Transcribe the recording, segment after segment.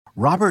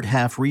Robert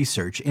Half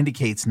research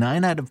indicates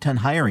 9 out of 10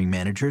 hiring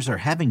managers are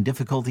having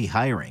difficulty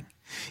hiring.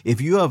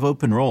 If you have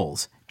open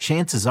roles,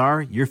 chances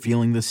are you're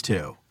feeling this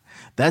too.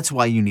 That's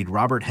why you need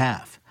Robert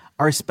Half.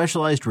 Our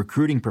specialized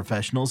recruiting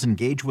professionals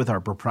engage with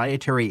our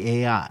proprietary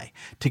AI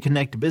to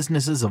connect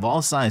businesses of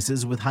all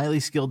sizes with highly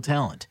skilled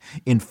talent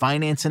in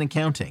finance and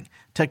accounting,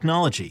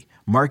 technology,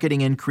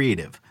 marketing and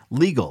creative,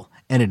 legal,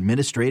 and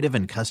administrative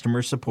and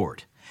customer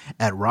support.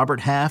 At Robert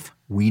Half,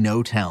 we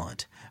know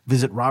talent.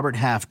 Visit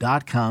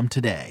roberthalf.com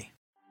today.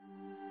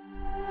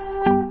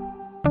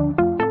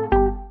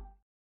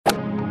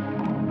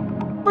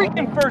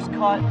 Freaking first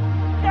cut.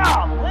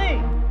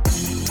 Golly.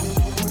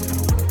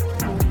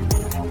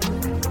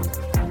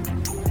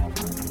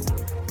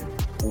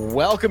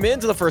 Welcome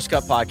into the First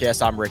Cut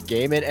Podcast. I'm Rick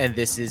Gaiman, and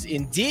this is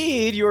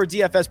indeed your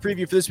DFS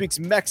preview for this week's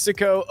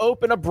Mexico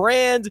Open, a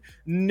brand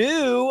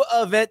new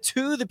event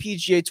to the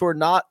PGA Tour,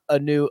 not a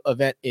new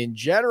event in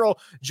general.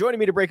 Joining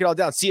me to break it all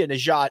down, Sia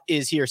Najat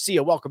is here.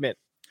 Sia, welcome in.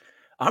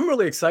 I'm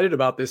really excited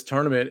about this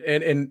tournament.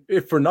 And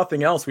if for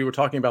nothing else, we were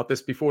talking about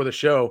this before the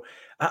show.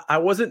 I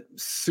wasn't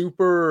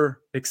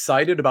super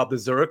excited about the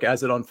Zurich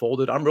as it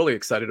unfolded. I'm really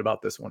excited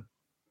about this one.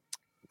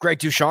 Greg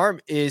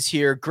Ducharme is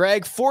here.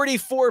 Greg,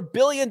 $44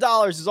 billion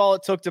is all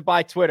it took to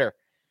buy Twitter.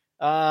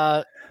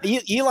 Elon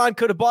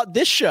could have bought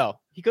this show.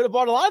 He could have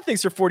bought a lot of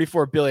things for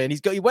 $44 billion.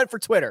 He went for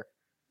Twitter.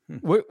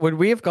 Would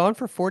we have gone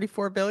for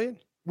 $44 billion?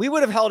 We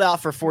would have held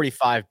out for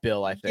 $45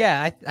 billion, I think.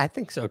 Yeah, I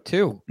think so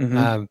too.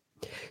 Mm-hmm.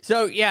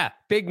 So yeah,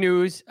 big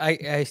news.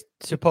 I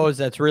suppose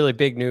that's really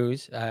big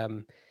news.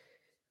 I'm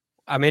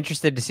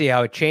interested to see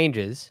how it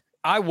changes.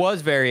 I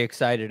was very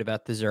excited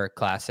about the Zurich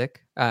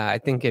Classic. I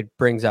think it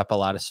brings up a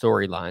lot of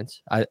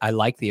storylines. I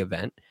like the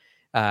event,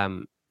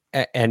 and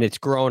it's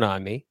grown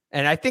on me.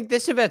 And I think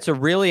this event's a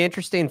really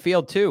interesting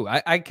field too.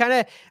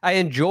 I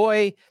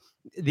enjoy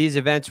these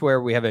events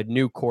where we have a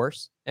new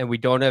course and we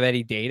don't have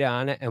any data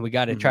on it, and we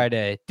got to try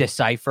to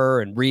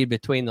decipher and read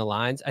between the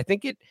lines. I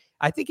think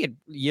it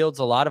yields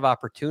a lot of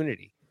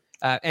opportunity.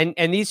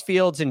 And these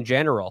fields in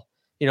general,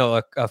 you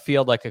know, a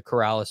field like a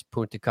Corrales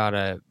Punta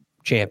Cana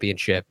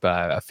Championship,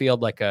 a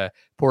field like a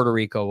Puerto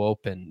Rico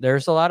Open,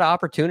 there's a lot of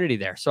opportunity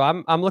there. So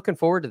I'm looking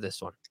forward to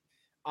this one.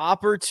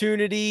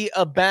 Opportunity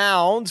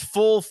abounds,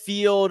 full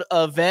field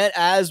event.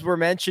 As we're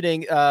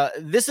mentioning,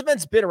 this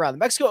event's been around. The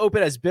Mexico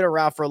Open has been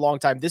around for a long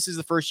time. This is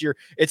the first year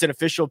it's an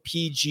official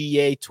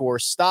PGA Tour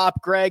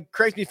stop. Greg,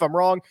 correct me if I'm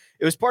wrong.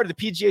 It was part of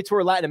the PGA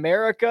Tour Latin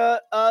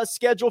America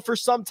schedule for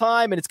some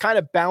time, and it's kind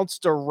of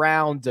bounced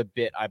around a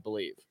bit, I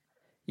believe.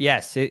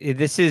 Yes,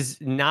 this is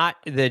not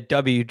the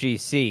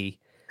WGC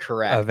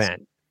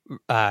event.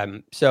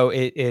 So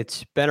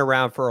it's been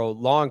around for a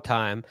long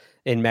time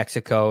in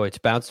Mexico. It's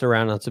bounced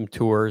around on some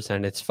tours,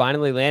 and it's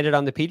finally landed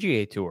on the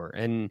PGA Tour.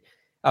 And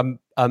I'm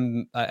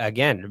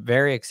again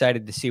very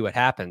excited to see what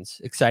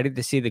happens. Excited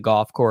to see the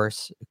golf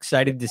course.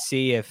 Excited to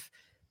see if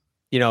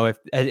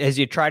as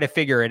you try to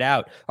figure it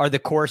out, are the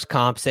course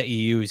comps that you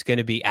use going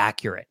to be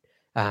accurate?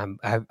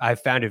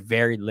 I've found it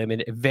very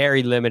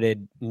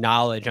limited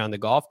knowledge on the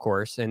golf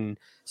course, and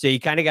so you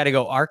kind of got to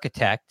go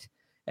architect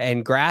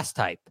and grass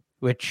type,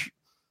 which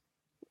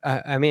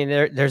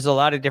there's a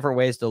lot of different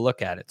ways to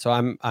look at it. So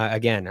I'm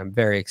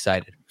very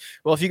excited.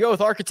 Well, if you go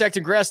with architect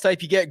and grass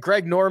type, you get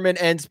Greg Norman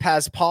and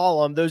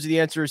Paspalum. Those are the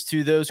answers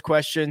to those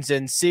questions.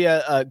 And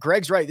Sia,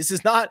 Greg's right. This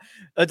is not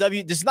the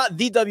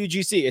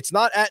WGC. It's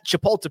not at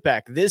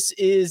Chapultepec. This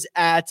is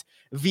at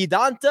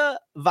Vidanta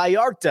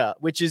Vallarta,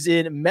 which is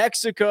in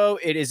Mexico.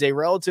 It is a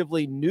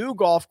relatively new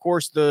golf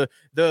course. The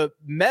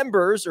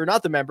members, or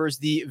not the members,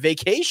 the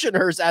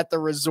vacationers at the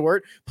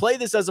resort play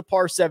this as a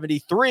par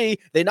 73.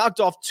 They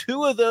knocked off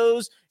 2 of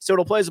those, so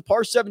it'll play as a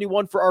par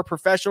 71 for our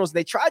professionals.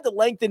 They tried to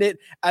lengthen it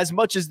as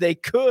much as they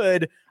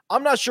could.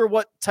 I'm not sure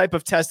what type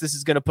of test this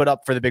is going to put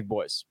up for the big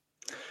boys.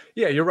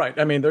 Yeah, you're right.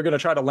 I mean, they're going to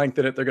try to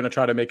lengthen it. They're going to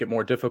try to make it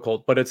more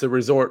difficult, but it's a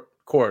resort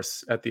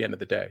course at the end of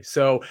the day.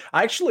 So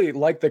I actually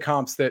like the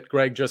comps that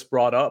Greg just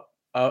brought up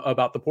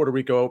about the Puerto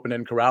Rico Open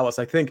and Corrales.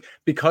 I think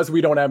because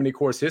we don't have any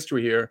course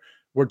history here,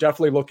 we're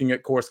definitely looking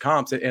at course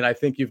comps. And I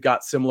think you've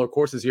got similar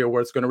courses here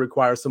where it's going to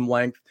require some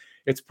length.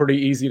 It's pretty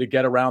easy to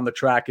get around the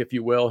track, if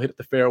you will, hit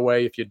the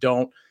fairway. If you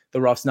don't,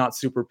 the rough's not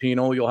super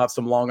penal. You'll have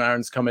some long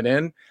irons coming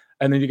in.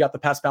 And then you got the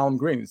Paspalum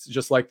greens,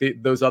 just like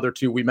those other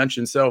 2 we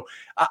mentioned. So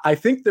I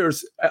think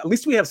at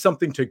least we have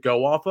something to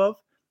go off of.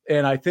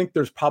 And I think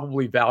there's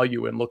probably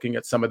value in looking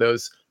at some of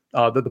those,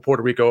 the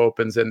Puerto Rico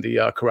Opens and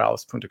the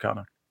Corrales Punta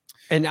Cana.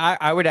 And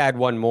I would add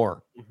one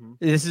more. Mm-hmm.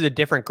 This is a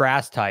different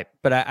grass type,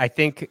 but I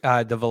think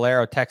the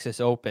Valero Texas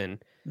Open,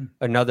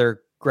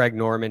 another Greg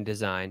Norman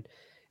design,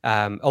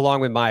 along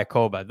with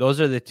Mayakoba,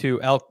 those are the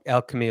 2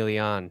 El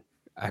Chameleon.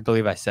 I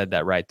believe I said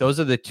that right. Those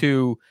are the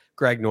 2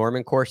 Greg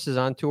Norman courses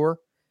on tour.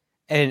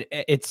 And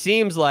it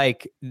seems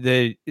like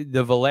the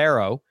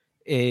Valero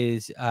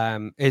is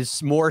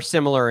more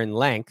similar in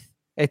length.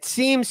 It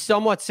seems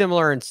somewhat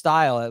similar in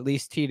style, at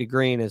least tee to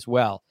green as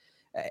well.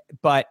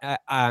 But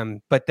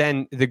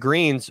then the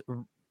greens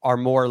are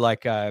more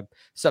like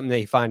something that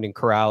you find in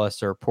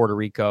Corrales or Puerto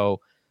Rico.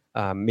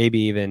 maybe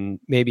even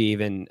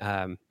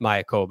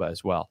Mayakoba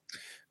as well.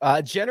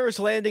 Generous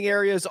landing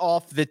areas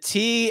off the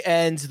tee,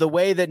 and the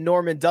way that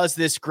Norman does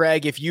this,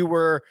 Greg, if you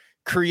were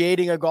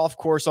creating a golf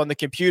course on the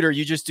computer,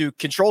 you just do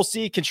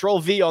Control-C,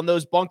 Control-V on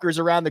those bunkers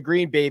around the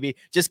green, baby.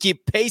 Just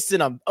keep pasting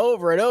them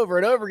over and over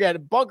and over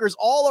again. Bunkers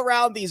all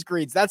around these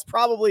greens. That's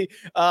probably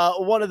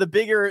one of the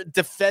bigger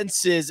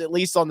defenses, at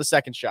least on the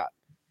second shot.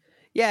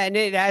 Yeah, and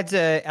it adds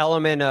an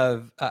element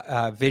of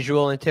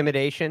visual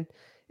intimidation.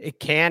 It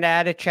can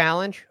add a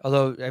challenge,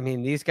 although, I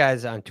mean, these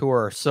guys on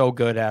tour are so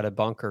good out of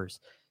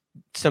bunkers.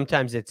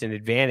 Sometimes it's an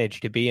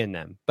advantage to be in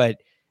them. But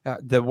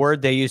the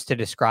word they use to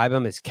describe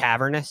them is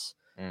cavernous,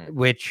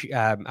 which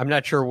I'm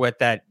not sure what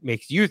that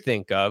makes you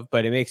think of,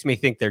 but it makes me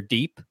think they're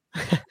deep.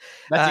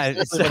 That's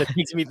exactly what it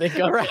makes me think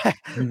of. Right.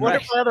 What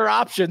are my other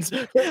options?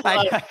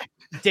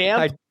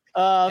 Damp,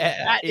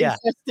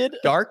 infested,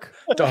 dark.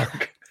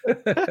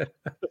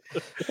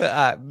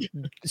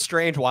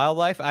 Strange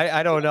wildlife.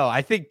 I don't know.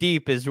 I think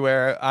deep is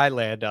where I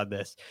land on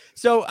this.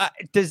 So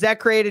does that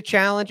create a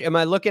challenge? Am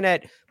I looking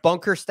at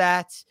bunker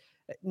stats?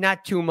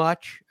 Not too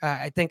much.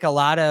 I think a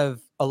lot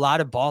of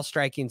ball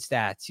striking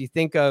stats.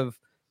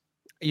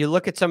 You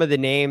look at some of the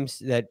names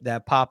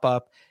that pop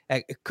up.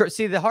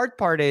 See, the hard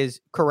part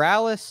is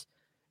Corrales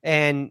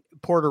and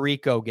Puerto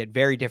Rico get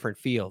very different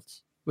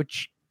fields,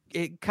 which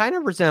it kind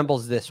of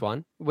resembles this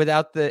one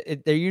without they're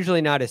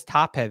usually not as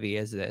top heavy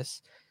as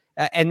this.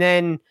 And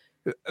then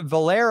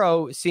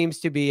Valero seems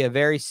to be a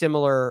very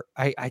similar.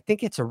 I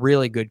think it's a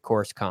really good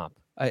course comp.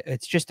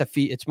 It's just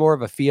it's more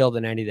of a feel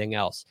than anything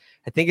else.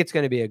 I think it's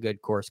going to be a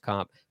good course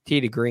comp, tee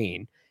to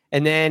green.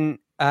 And then,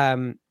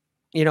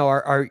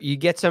 you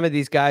get some of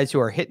these guys who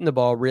are hitting the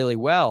ball really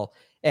well,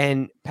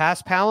 and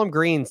past Palom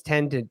greens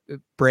tend to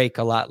break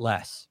a lot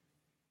less.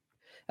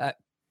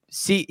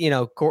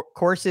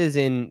 Courses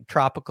in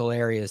tropical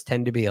areas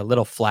tend to be a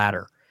little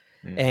flatter.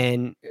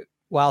 And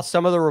while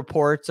some of the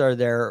reports are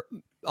they're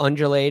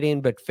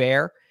undulating but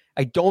fair,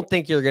 I don't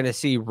think you're going to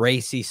see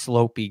racy,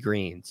 slopey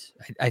greens.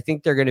 I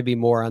think they're going to be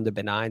more on the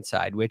benign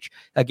side, which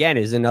again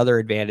is another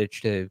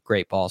advantage to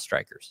great ball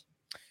strikers.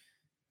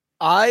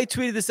 I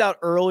tweeted this out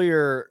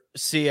earlier,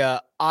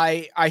 Sia.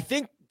 I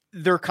think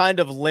they're kind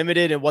of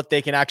limited in what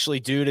they can actually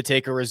do to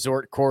take a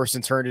resort course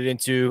and turn it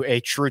into a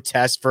true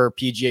test for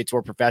PGA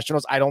Tour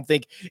professionals. I don't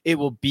think it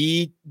will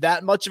be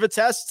that much of a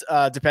test,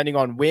 depending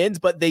on winds,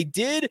 but I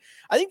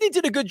think they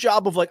did a good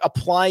job of like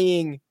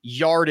applying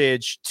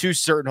yardage to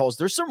certain holes.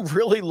 There's some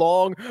really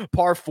long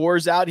par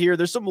fours out here.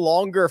 There's some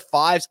longer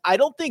fives. I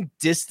don't think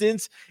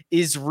distance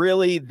is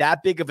really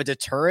that big of a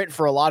deterrent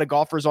for a lot of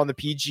golfers on the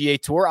PGA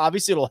Tour.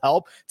 Obviously it'll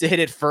help to hit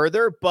it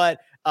further,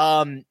 but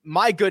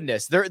my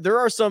goodness, there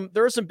are some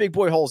big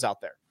boy holes out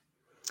there.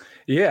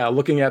 Yeah,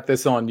 looking at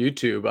this on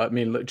YouTube, I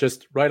mean,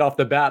 just right off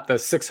the bat, the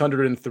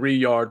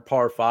 603-yard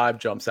par 5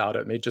 jumps out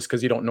at me just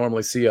because you don't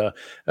normally see a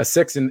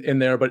 6 in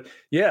there. But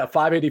yeah,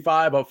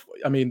 585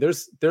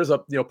 there's a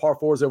par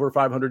 4s over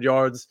 500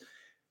 yards.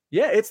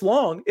 Yeah, it's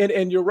long,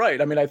 and you're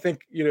right. I mean, I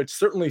think it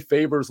certainly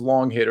favors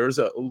long hitters,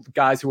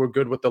 guys who are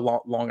good with the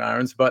long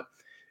irons, but.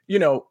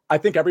 I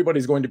think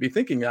everybody's going to be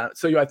thinking that.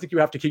 So I think you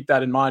have to keep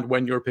that in mind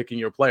when you're picking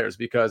your players,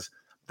 because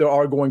there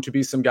are going to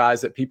be some guys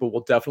that people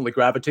will definitely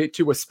gravitate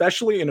to,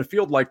 especially in a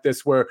field like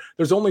this where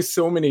there's only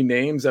so many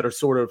names that are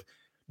sort of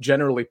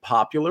generally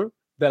popular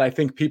that I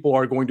think people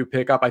are going to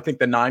pick up. I think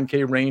the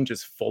 9K range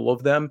is full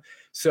of them.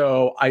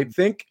 So I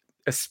think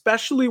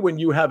especially when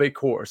you have a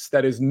course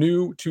that is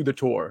new to the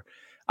tour,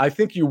 I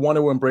think you want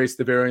to embrace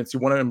the variance, you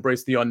want to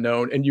embrace the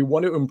unknown, and you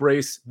want to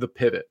embrace the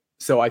pivot.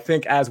 So I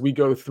think as we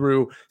go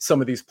through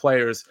some of these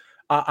players,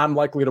 I'm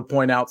likely to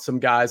point out some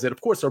guys that, of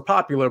course, are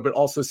popular, but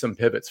also some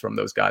pivots from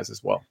those guys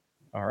as well.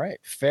 All right.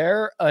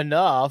 Fair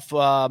enough.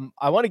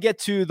 I want to get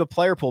to the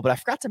player pool, but I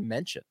forgot to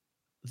mention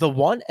the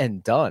one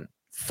and done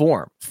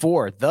form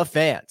for the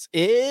fans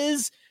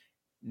is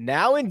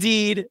now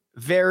indeed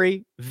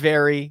very,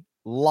 very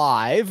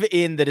live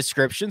in the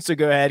description. So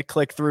go ahead,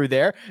 click through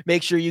there.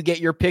 Make sure you get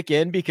your pick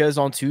in, because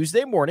on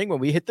Tuesday morning when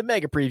we hit the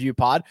mega preview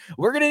pod,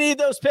 we're going to need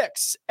those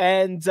picks.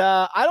 And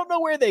I don't know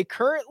where they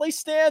currently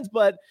stand,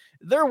 but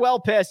they're well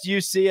past you,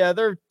 Sia.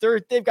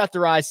 They've got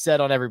their eyes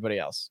set on everybody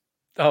else.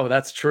 Oh,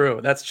 that's true.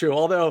 That's true.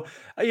 Although,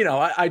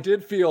 I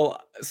did feel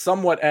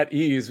somewhat at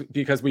ease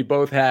because we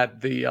both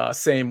had the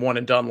same one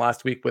and done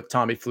last week with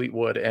Tommy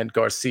Fleetwood and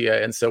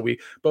Garcia. And so we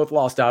both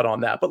lost out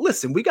on that. But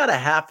listen, we got a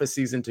half a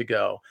season to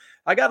go.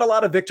 I got a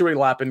lot of victory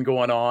lapping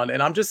going on,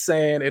 and I'm just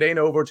saying it ain't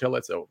over till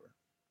it's over.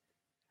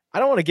 I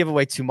don't want to give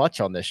away too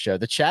much on this show.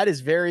 The chat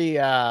is very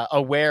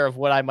aware of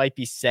what I might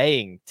be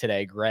saying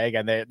today, Greg,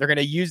 and they're going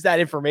to use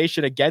that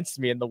information against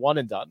me in the one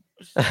and done.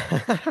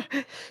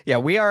 Yeah,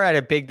 we are at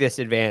a big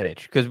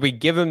disadvantage because we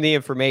give them the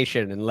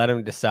information and let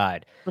them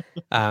decide.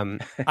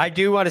 I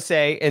do want to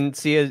say, and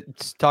Sia's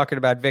talking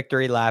about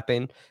victory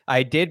lapping,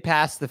 I did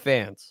pass the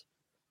fans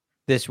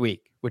this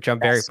week, which I'm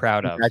very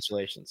proud of.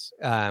 Congratulations.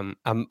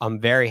 I'm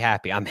very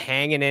happy. I'm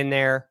hanging in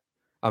there.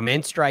 I'm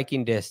in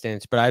striking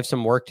distance, but I have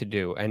some work to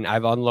do, and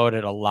I've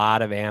unloaded a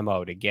lot of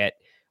ammo to get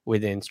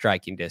within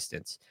striking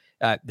distance.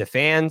 The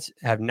fans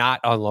have not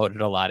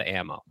unloaded a lot of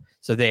ammo,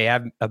 so they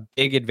have a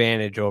big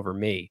advantage over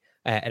me.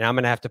 And I'm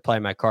going to have to play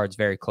my cards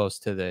very close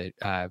to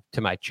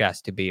my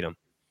chest to beat them.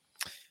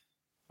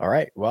 All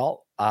right.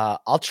 Well,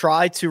 I'll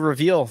try to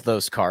reveal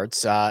those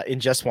cards in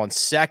just 1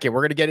 second.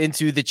 We're going to get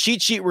into the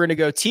cheat sheet. We're going to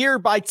go tier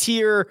by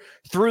tier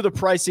through the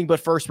pricing.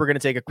 But first, we're going to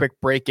take a quick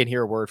break and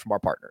hear a word from our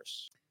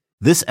partners.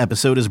 This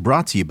episode is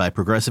brought to you by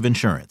Progressive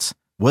Insurance.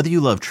 Whether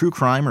you love true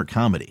crime or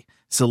comedy,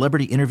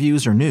 celebrity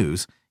interviews or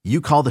news, you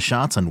call the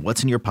shots on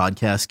what's in your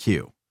podcast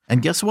queue.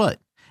 And guess what?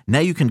 Now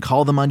you can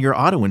call them on your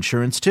auto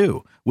insurance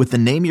too with the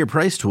Name Your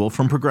Price tool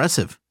from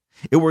Progressive.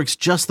 It works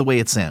just the way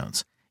it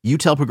sounds. You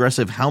tell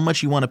Progressive how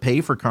much you want to pay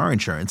for car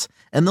insurance,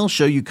 and they'll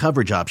show you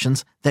coverage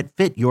options that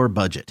fit your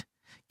budget.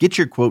 Get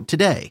your quote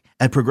today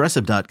at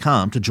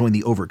Progressive.com to join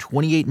the over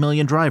 28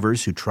 million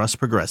drivers who trust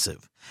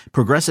Progressive.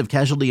 Progressive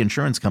Casualty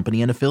Insurance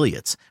Company and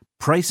Affiliates.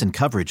 Price and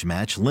coverage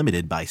match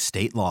limited by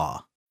state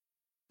law.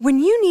 When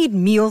you need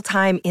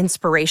mealtime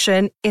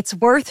inspiration, it's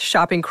worth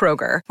shopping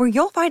Kroger, where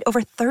you'll find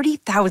over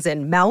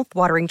 30,000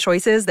 mouth-watering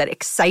choices that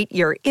excite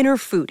your inner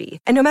foodie.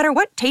 And no matter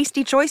what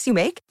tasty choice you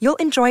make, you'll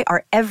enjoy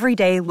our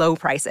everyday low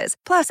prices,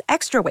 plus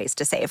extra ways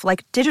to save,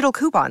 like digital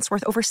coupons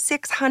worth over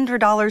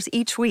 $600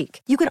 each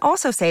week. You can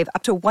also save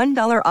up to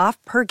 $1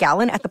 off per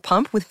gallon at the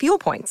pump with fuel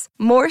points.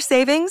 More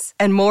savings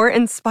and more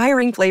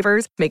inspiring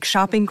flavors make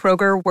shopping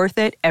Kroger worth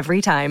it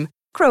every time.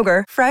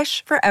 Kroger,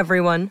 fresh for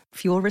everyone.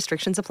 Fuel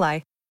restrictions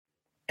apply.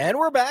 And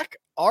we're back.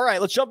 All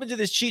right, let's jump into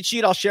this cheat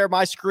sheet. I'll share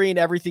my screen.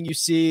 Everything you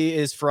see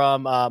is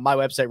from my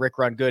website,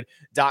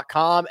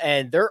 rickrungood.com.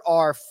 And there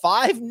are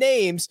 5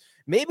 names,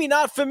 maybe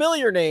not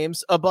familiar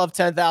names, above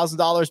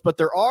 $10,000, but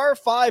there are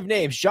 5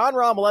 names. Jon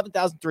Rahm,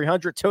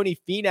 11,300. Tony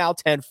Finau,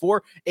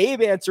 10,400.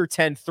 Abe Answer,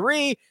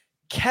 10,300.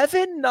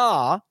 Kevin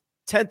Na,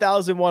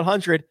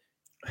 10,100.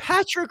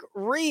 Patrick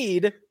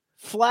Reed,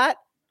 flat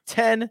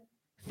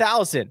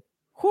 10,000.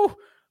 Whew.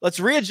 Let's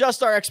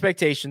readjust our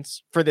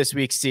expectations for this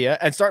week, Sia,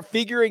 and start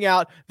figuring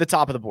out the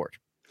top of the board.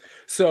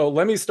 So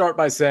let me start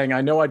by saying,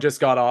 I know I just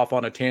got off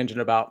on a tangent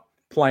about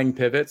playing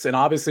pivots, and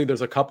obviously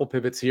there's a couple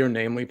pivots here,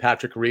 namely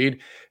Patrick Reed.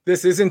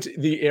 This isn't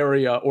the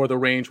area or the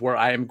range where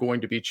I am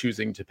going to be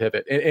choosing to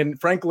pivot. And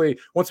frankly,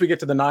 once we get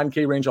to the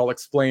 9K range, I'll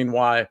explain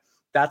why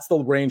that's the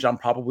range I'm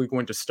probably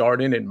going to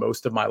start in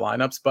most of my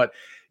lineups. But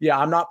yeah,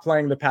 I'm not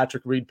playing the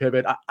Patrick Reed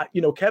pivot.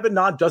 Kevin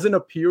Na doesn't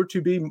appear to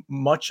be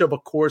much of a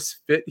course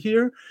fit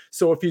here.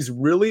 So if he's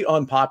really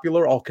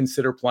unpopular, I'll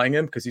consider playing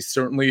him because he's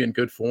certainly in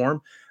good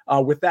form.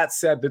 With that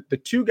said, the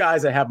 2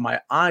 guys I have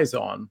my eyes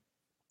on,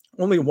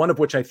 only one of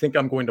which I think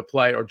I'm going to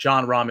play, are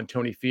Jon Rahm and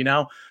Tony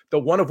Finau. The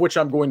one of which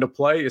I'm going to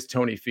play is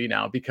Tony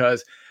Finau,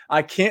 because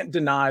I can't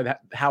deny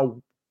that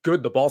how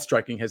good the ball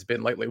striking has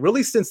been lately,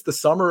 really since the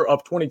summer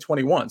of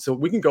 2021. So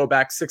we can go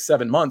back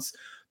 6-7 months.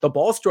 The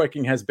ball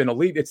striking has been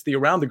elite. It's the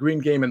around the green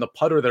game and the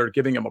putter that are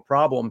giving him a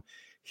problem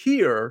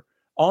here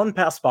on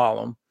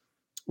Paspalum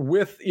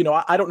with,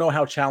 I don't know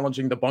how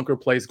challenging the bunker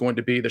play is going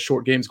to be. The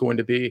short game is going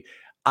to be.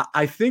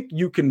 I think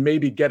you can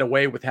maybe get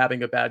away with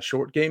having a bad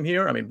short game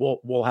here. I mean,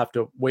 we'll have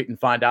to wait and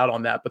find out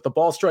on that, but the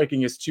ball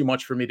striking is too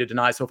much for me to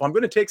deny. So if I'm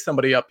going to take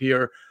somebody up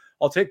here,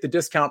 I'll take the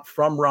discount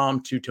from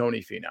Rahm to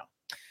Tony Finau.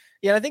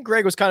 Yeah, I think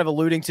Greg was kind of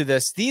alluding to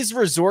this. These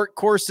resort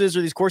courses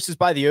or these courses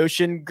by the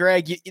ocean,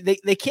 Greg,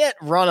 they can't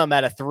run them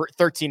at a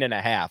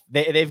 13.5.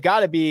 They've got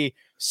to be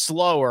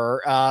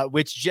slower,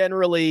 which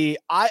generally,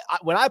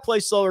 when I play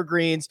slower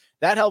greens,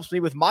 that helps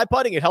me with my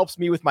putting. It helps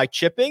me with my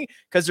chipping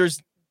because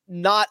there's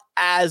not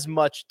as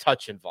much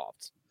touch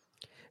involved.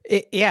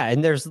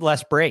 And there's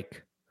less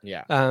break.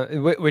 Yeah.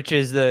 Which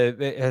is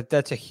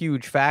that's a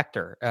huge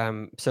factor.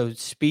 So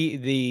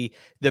speed,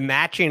 the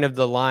matching of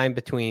the line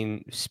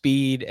between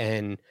speed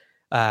and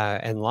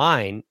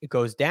line, it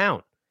goes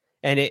down,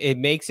 and it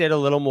makes it a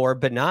little more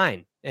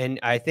benign. And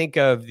I think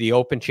of the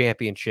Open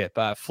Championship,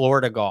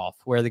 Florida golf,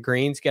 where the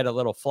greens get a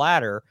little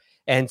flatter,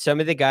 and some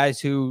of the guys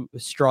who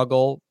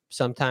struggle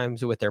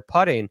sometimes with their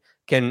putting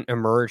can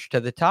emerge to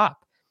the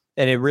top,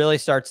 and it really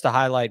starts to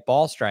highlight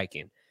ball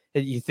striking.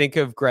 You think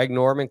of Greg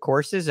Norman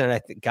courses, and I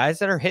think guys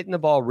that are hitting the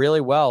ball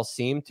really well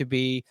seem to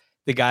be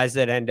the guys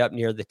that end up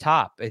near the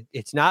top.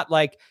 It's not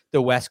like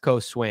the West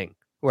Coast swing,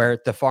 where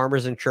the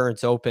Farmers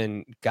Insurance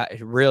Open got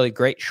really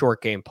great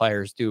short game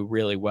players do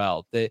really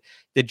well. The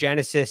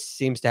Genesis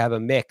seems to have a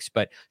mix,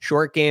 but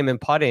short game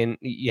and putting,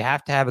 you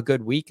have to have a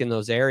good week in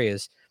those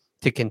areas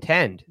to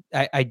contend.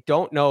 I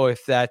don't know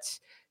if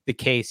that's the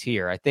case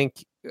here. I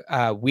think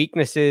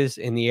weaknesses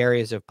in the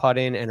areas of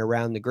putting and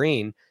around the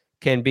green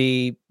can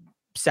be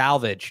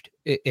salvaged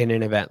in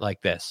an event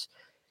like this.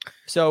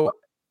 So,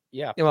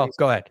 yeah, well,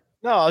 go ahead.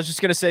 No, I was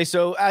just going to say,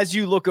 so as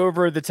you look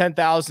over the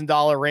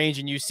 $10,000 range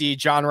and you see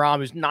Jon Rahm,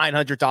 who's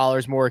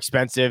 $900 more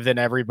expensive than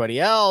everybody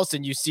else,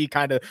 and you see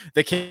kind of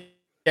the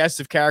cast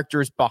of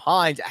characters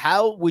behind,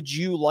 how would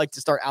you like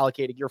to start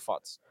allocating your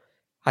funds?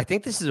 I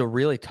think this is a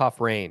really tough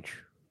range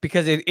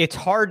because it's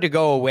hard to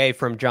go away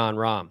from Jon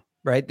Rahm,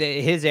 right?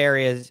 His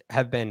areas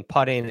have been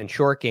putting and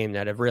short game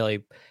that have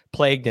really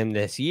plagued him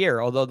this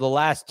year. Although the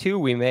last 2,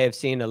 we may have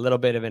seen a little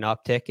bit of an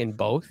uptick in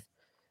both,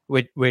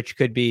 which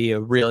could be a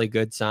really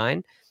good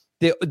sign.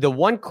 The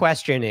one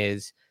question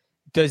is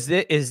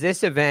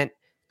this event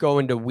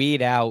going to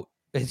weed out?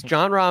 Is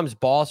Jon Rahm's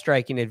ball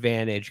striking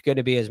advantage going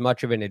to be as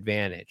much of an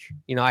advantage?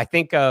 I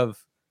think of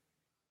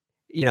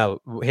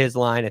his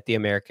line at the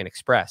American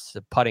Express,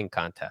 the putting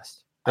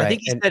contest. Right? I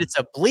think he said it's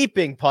a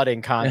bleeping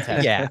putting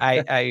contest. Yeah,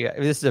 I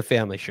this is a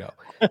family show.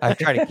 I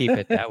try to keep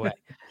it that way.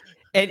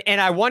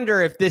 And I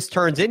wonder if this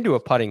turns into a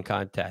putting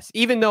contest,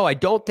 even though I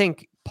don't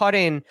think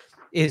putting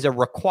is a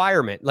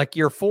requirement. Like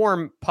your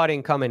form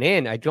putting coming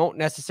in, I don't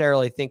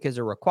necessarily think is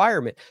a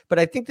requirement, but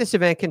I think this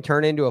event can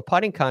turn into a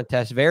putting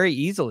contest very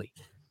easily.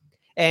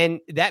 And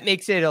that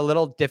makes it a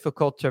little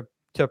difficult to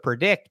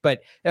predict,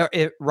 but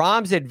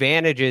Rahm's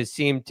advantages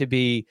seem to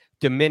be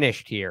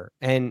diminished here,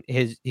 and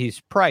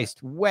he's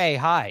priced way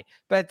high.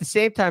 But at the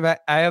same time, I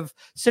have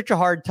such a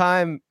hard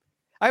time.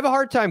 I have a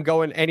hard time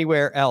going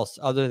anywhere else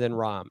other than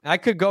Rahm. I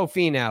could go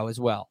Finau as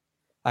well.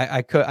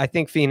 I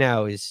think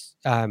Finau is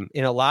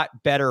in a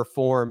lot better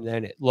form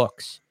than it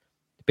looks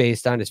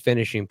based on his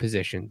finishing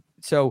position.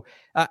 So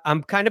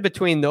I'm kind of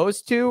between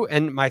those two,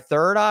 and my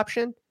third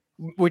option,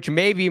 which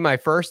may be my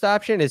first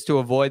option, is to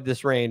avoid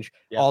this range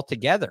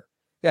altogether.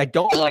 I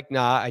don't like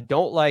I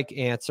don't like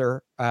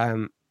Answer.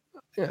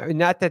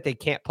 Not that they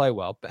can't play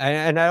well,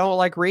 and I don't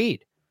like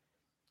Reed.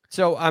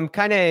 So I'm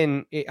kind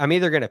of I'm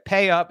either going to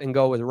pay up and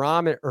go with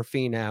Rahm or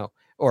Finau,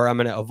 or I'm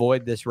going to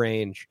avoid this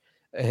range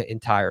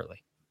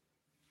entirely.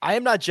 I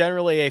am not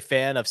generally a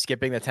fan of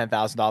skipping the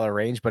 $10,000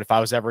 range, but if I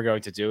was ever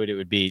going to do it, it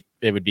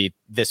would be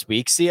this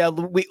week. See,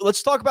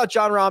 let's talk about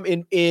Jon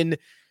Rahm in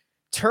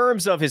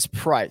terms of his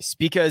price,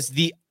 because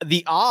the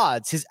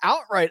odds, his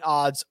outright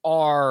odds,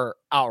 are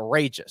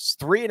outrageous.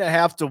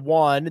 3.5 to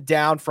 1,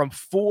 down from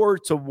 4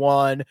 to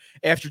 1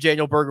 after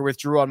Daniel Berger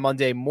withdrew on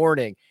Monday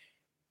morning.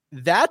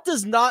 That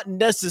does not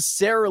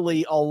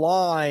necessarily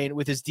align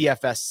with his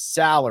DFS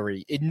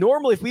salary.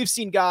 Normally, if we've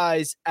seen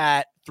guys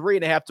at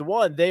 3.5 to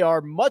 1, they are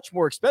much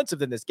more expensive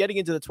than this, getting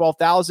into the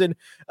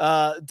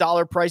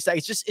 $12,000 price tag.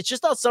 It's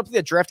just not something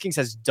that DraftKings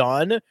has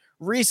done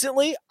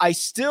recently. I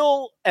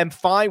still am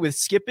fine with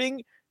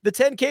skipping the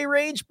 10K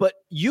range, but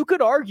you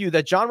could argue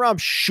that Jon Rahm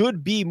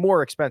should be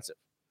more expensive.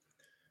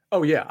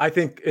 Oh, yeah. I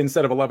think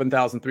instead of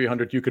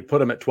 11,300, you could put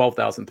him at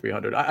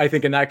 12,300. I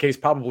think in that case,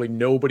 probably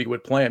nobody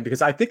would play him,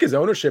 because I think his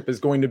ownership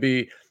is going to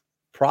be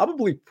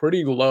probably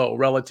pretty low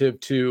relative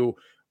to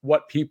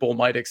what people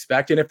might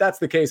expect. And if that's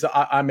the case,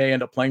 I may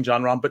end up playing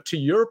Jon Rahm. But to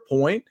your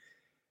point,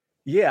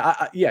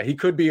 he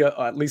could be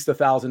at least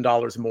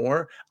 $1,000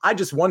 more. I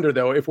just wonder,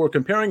 though, if we're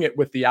comparing it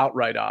with the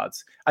outright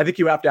odds, I think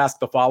you have to ask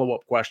the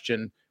follow-up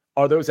question: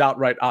 are those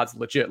outright odds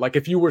legit? Like,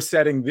 if you were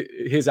setting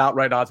his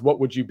outright odds, what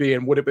would you be?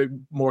 And would it be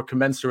more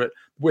commensurate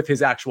with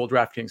his actual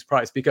DraftKings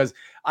price? Because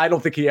I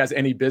don't think he has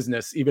any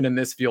business, even in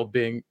this field,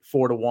 being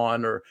 4 to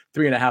 1 or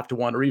 3.5 to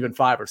 1 or even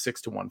 5 or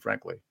 6 to 1,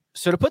 frankly.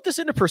 So to put this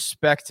into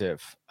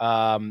perspective,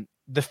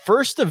 the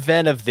first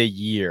event of the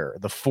year,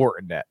 the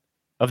Fortinet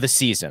of the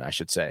season, I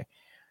should say,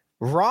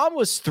 Rahm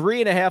was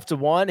 3.5 to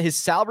 1. His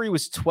salary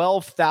was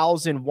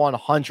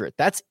 $12,100.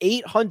 That's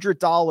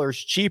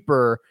 $800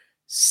 cheaper.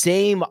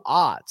 Same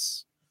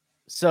odds.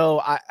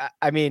 So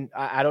I mean,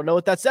 I don't know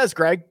what that says,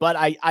 Greg, but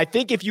I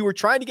think if you were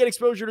trying to get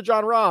exposure to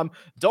Jon Rahm,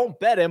 don't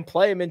bet him,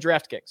 play him in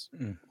DraftKings.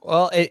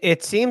 Well,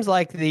 it seems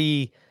like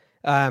the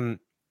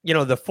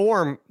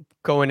form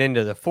going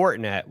into the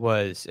Fortinet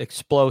was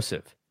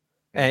explosive,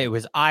 and it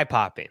was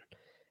eye-popping.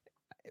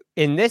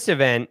 In this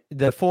event,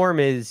 the form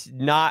is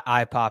not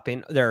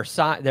eye-popping. There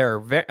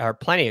are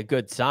plenty of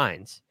good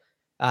signs,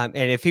 and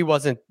if he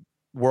wasn't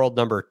world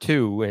number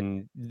 2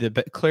 and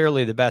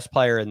clearly the best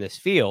player in this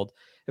field,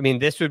 I mean,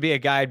 this would be a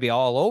guy I'd be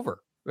all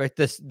over. Right,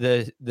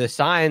 the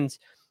signs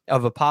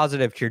of a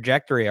positive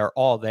trajectory are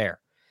all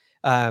there,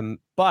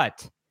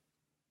 but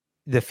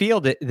the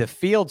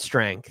field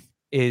strength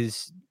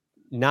is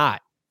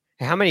not.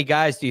 How many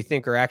guys do you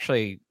think are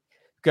actually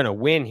going to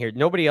win here?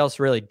 Nobody else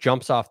really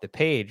jumps off the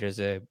page as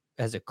a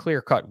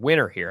clear-cut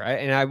winner here.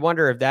 And I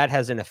wonder if that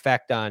has an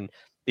effect on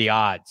the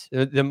odds.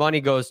 The money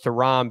goes to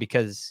Rahm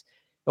because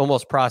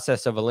almost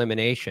process of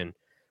elimination,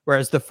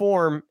 whereas the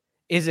form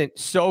isn't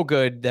so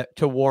good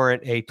to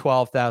warrant a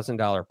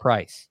 $12,000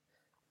 price.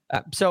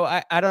 So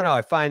I don't know.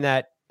 I find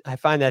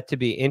that to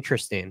be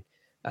interesting.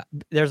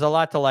 There's a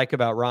lot to like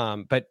about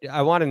Rahm, but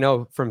I want to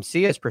know from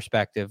Sia's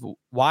perspective,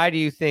 why do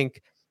you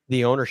think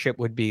the ownership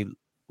would be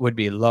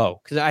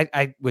low? Because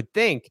I would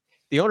think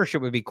the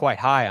ownership would be quite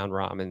high on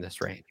Rahm in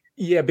this range.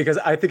 Yeah, because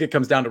I think it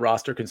comes down to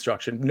roster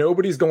construction.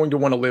 Nobody's going to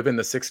want to live in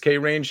the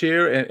 6K range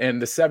here,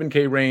 and the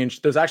 7K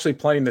range. There's actually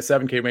plenty in the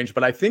 7K range,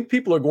 but I think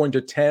people are going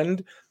to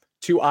tend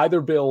to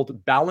either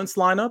build balanced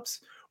lineups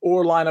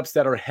or lineups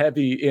that are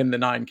heavy in the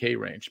 9K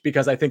range,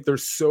 because I think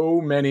there's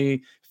so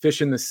many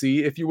fish in the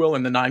sea, if you will,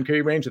 in the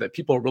 9K range that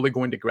people are really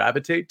going to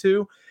gravitate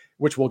to,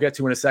 which we'll get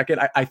to in a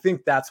second. I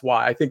think that's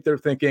why. I think they're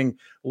thinking,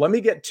 let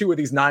me get 2 of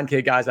these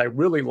 9K guys I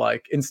really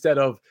like instead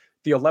of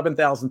the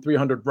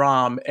 11,300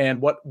 Rahm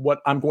and what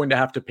I'm going to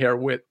have to pair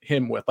with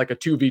him with, like a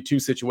 2v2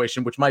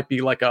 situation, which might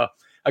be like a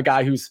a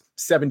guy who's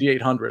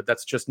 7,800.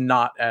 That's just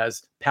not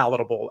as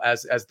palatable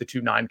as the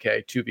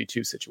 9K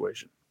 2v2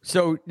 situation.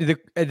 So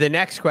the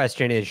next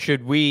question is,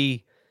 should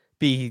we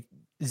be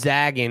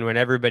zagging when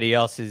everybody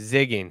else is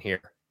zigging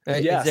here?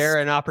 Yes. Is there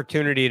an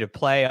opportunity to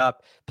play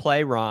up,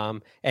 play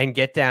ROM, and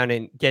get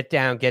dirty in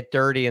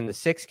the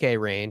 6K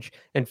range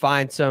and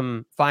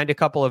find a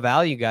couple of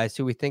value guys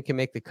who we think can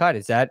make the cut?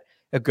 Is that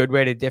a good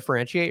way to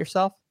differentiate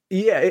yourself?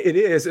 Yeah, it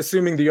is,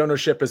 assuming the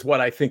ownership is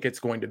what I think it's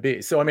going to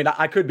be. So, I mean,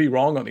 I could be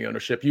wrong on the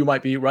ownership. You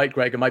might be right,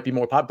 Greg. It might be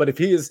more pop. But if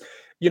he is,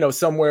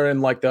 somewhere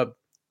in like the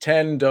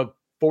 10 to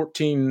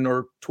 14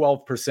 or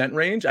 12%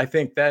 range, I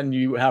think then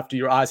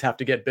your eyes have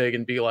to get big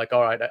and be like,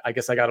 all right, I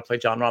guess I got to play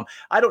Jon Rahm.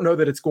 I don't know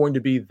that it's going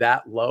to be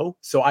that low.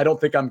 So I don't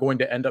think I'm going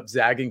to end up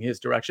zagging his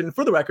direction. And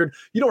for the record,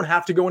 you don't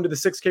have to go into the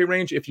 6K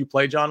range if you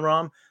play Jon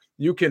Rahm.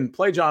 You can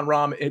play Jon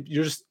Rahm.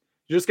 You're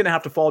just going to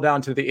have to fall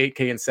down to the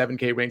 8K and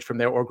 7K range from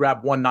there, or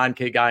grab one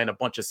 9K guy and a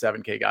bunch of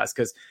 7K guys,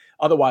 because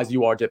otherwise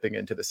you are dipping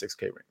into the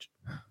 6K range.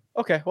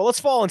 Okay, well, let's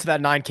fall into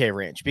that 9K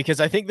range, because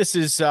I think this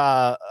is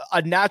a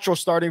natural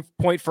starting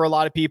point for a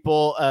lot of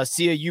people.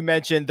 Sia, you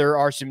mentioned there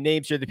are some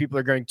names here that people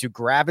are going to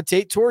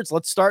gravitate towards.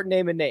 Let's start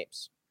naming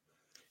names.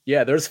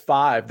 Yeah, there's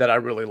 5 that I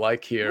really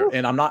like here. Oof.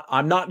 And I'm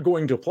not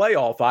going to play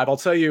all 5. I'll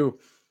tell you,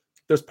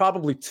 there's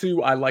probably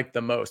 2 I like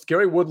the most.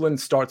 Gary Woodland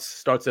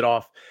starts it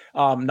off.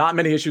 Not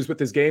many issues with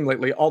his game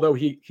lately, although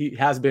he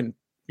has been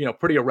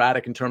pretty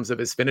erratic in terms of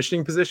his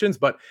finishing positions,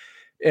 but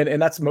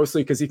and that's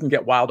mostly because he can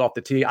get wild off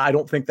the tee. I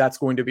don't think that's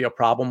going to be a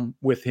problem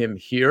with him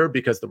here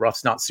because the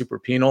rough's not super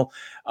penal.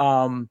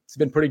 He's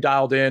been pretty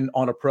dialed in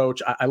on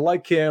approach. I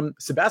like him.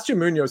 Sebastian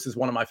Munoz is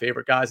one of my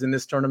favorite guys in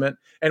this tournament,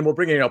 and we're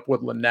bringing up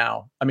Woodland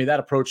now. I mean,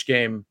 that approach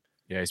game,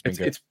 yeah, he's been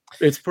good.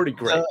 It's pretty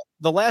great.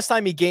 The last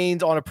time he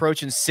gained on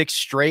approach in 6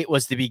 straight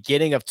was the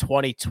beginning of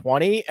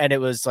 2020, and it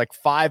was like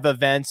 4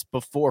 events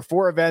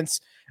before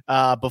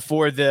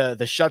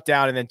the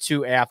shutdown, and then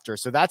 2 after.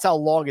 So that's how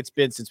long it's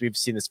been since we've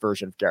seen this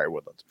version of Gary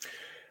Woodland.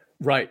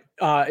 Right.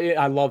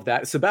 I love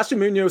that. Sebastian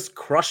Munoz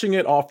crushing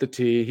it off the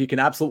tee. He can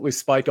absolutely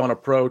spike on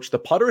approach. The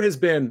putter has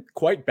been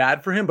quite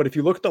bad for him, but if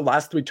you look at the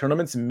last 3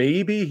 tournaments,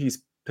 maybe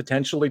he's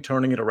potentially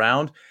turning it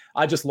around.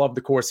 I just love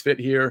the course fit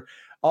here.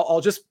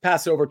 I'll just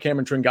pass over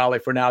Cameron Tringale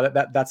for now.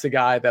 That's a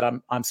guy that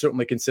I'm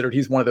certainly considered.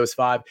 He's one of those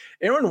 5.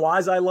 Aaron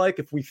Wise, I like.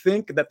 If we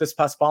think that this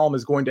Paspalum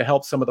is going to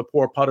help some of the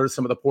poor putters,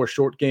 some of the poor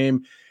short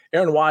game,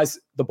 Aaron Wise,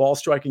 the ball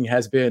striking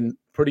has been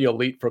pretty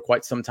elite for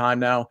quite some time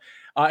now.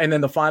 And then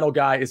the final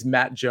guy is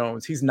Matt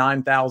Jones. He's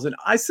 9,000.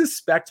 I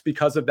suspect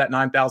because of that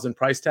 9,000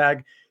 price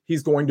tag,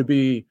 he's going to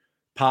be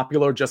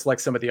popular, just like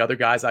some of the other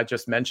guys I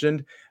just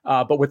mentioned.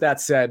 But with that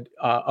said,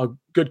 a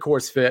good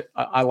course fit.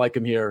 I like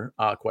him here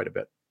quite a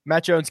bit.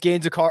 Matt Jones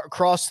gains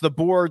across the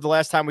board. The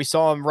last time we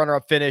saw him,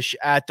 runner-up finish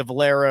at the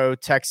Valero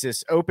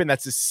Texas Open.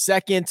 That's his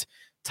second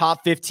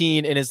top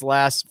 15 in his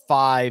last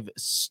 5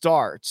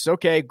 starts.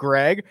 Okay,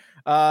 Greg,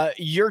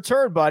 your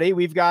turn, buddy.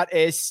 We've got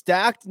a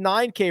stacked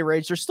 9K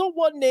range. There's still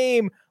one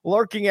name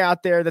lurking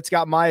out there that's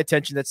got my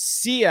attention that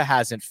Sia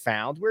hasn't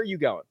found. Where are you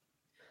going?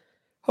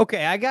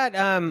 Okay, I got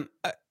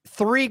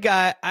 3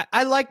 guys.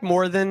 I like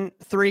more than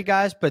 3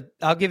 guys, but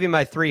I'll give you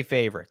my 3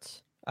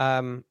 favorites.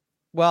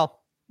 Well,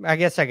 I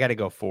guess I got to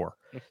go 4.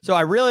 So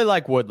I really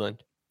like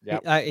Woodland.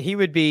 Yep. He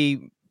would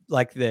be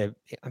like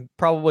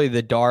probably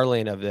the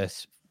darling of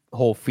this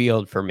whole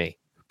field for me.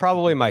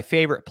 Probably my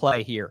favorite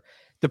play here.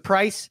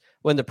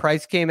 When the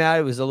price came out,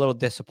 it was a little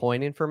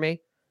disappointing for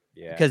me.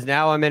 Yeah. Because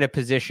now I'm in a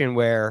position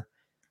where,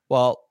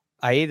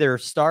 I either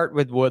start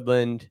with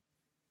Woodland.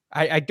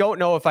 I don't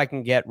know if I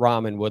can get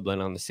Rahm and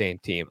Woodland on the same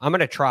team. I'm going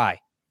to try.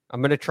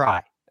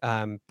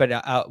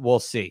 But we'll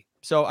see.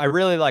 So I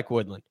really like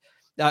Woodland.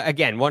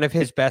 Again, one of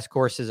his best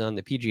courses on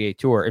the PGA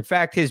Tour. In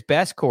fact, his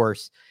best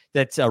course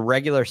that's a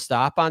regular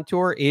stop on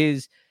tour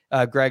is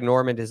Greg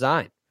Norman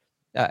design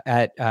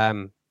at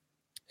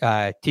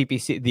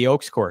TPC, the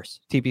Oaks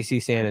course,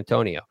 TPC San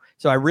Antonio.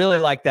 So I really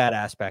like that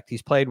aspect.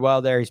 He's played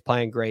well there. He's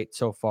playing great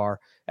so far,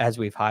 as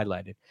we've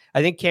highlighted.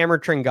 I think Cameron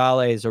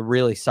Tringale is a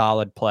really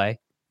solid play.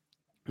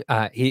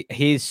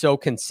 He's so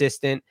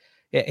consistent.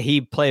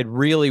 He played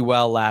really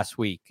well last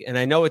week. And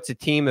I know it's a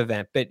team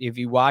event, but if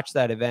you watch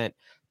that event,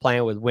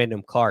 playing with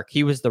Wyndham Clark,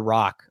 he was the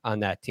rock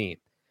on that team.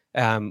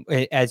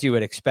 As you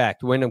would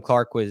expect, Wyndham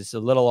Clark was a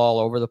little all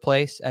over the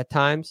place at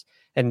times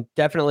and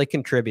definitely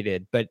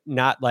contributed, but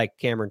not like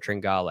Cameron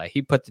Tringale.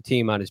 He put the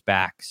team on his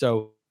back.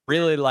 So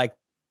really like,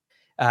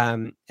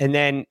 and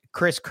then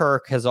Chris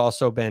Kirk has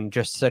also been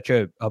just such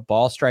a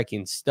ball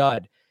striking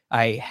stud.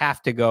 I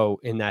have to go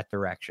in that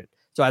direction.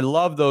 So I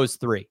love those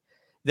 3.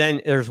 Then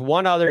there's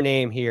one other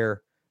name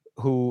here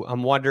who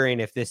I'm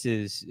wondering if this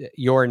is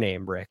your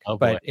name, Rick,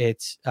 but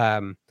it's,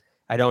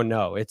 I don't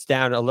know. It's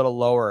down a little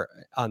lower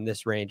on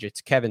this range. It's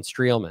Kevin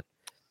Streelman.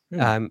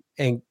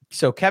 And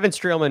so Kevin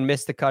Streelman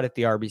missed the cut at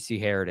the RBC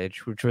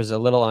Heritage, which was a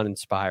little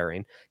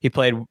uninspiring. He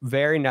played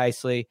very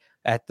nicely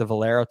at the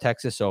Valero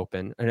Texas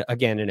Open. And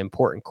again, an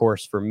important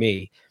course for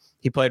me.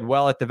 He played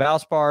well at the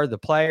Valspar, the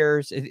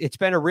Players. It's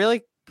been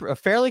a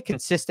fairly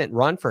consistent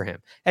run for him.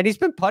 And he's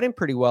been putting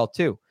pretty well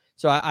too.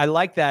 So I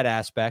like that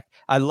aspect.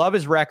 I love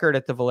his record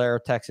at the Valero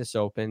Texas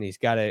Open. He's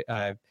got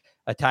a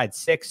tied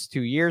 6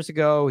 2 years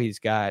ago. He's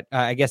got,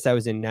 I guess that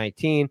was in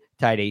 19,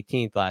 tied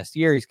 18th last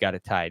year. He's got a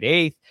tied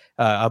 8th,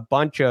 a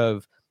bunch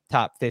of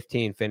top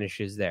 15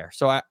 finishes there.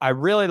 So I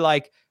really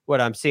like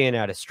what I'm seeing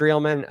out of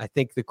Streelman. I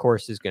think the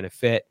course is going to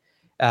fit.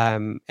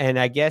 And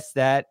I guess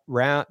that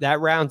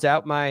rounds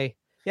out my,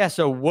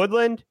 so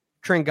Woodland,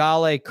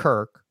 Tringale,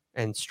 Kirk,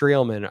 and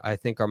Streelman, I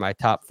think, are my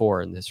top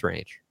 4 in this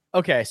range.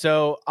 Okay,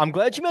 so I'm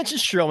glad you mentioned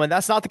Streelman.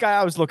 That's not the guy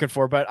I was looking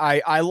for, but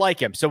I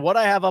like him. So what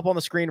I have up on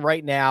the screen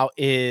right now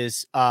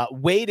is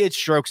weighted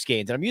strokes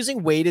gains. And I'm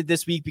using weighted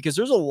this week because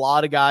there's a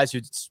lot of guys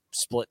who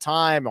split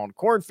time on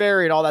Korn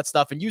Ferry and all that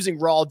stuff. And using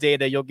raw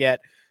data, you'll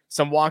get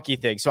some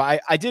wonky things. So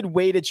I did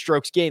weighted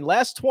strokes gain.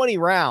 Last 20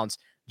 rounds,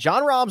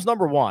 Jon Rahm's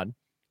number 1.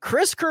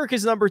 Chris Kirk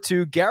is number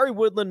 2, Gary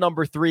Woodland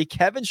number 3,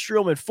 Kevin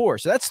Streelman 4.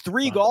 So that's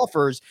 3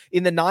 golfers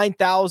in the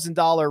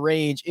 $9,000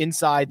 range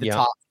inside the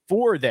top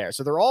 4 there.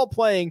 So they're all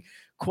playing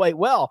quite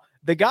well.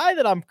 The guy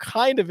that I'm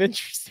kind of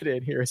interested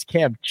in here is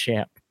Cam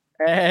Champ.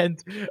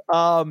 And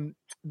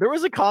there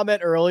was a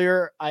comment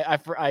earlier.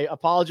 I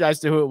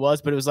apologize to who it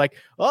was, but it was like,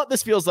 oh,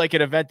 this feels like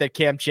an event that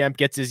Cam Champ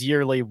gets his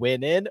yearly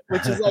win in,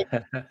 which is like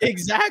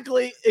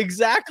exactly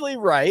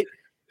right.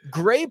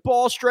 Great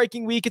ball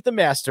striking week at the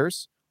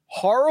Masters.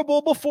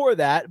 Horrible before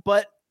that,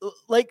 but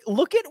like,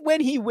 look at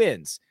when he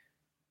wins.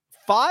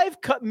 5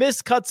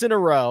 missed cuts in a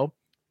row,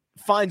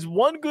 finds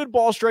 1 good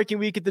ball striking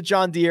week at the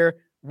John Deere,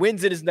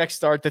 wins at his next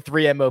start, the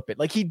 3M Open.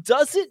 Like, he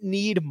doesn't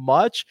need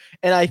much,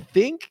 and I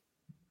think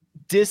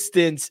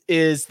distance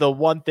is the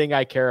one thing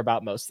I care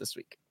about most this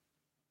week.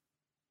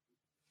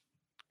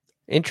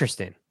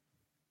 Interesting.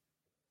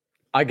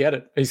 I get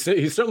it. He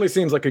certainly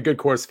seems like a good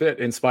course fit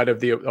in spite of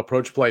the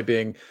approach play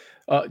being,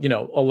 a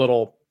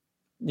little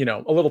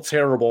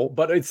terrible,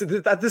 but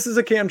this is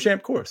a Cam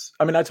Champ course.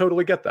 I mean, I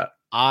totally get that.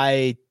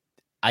 I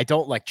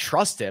don't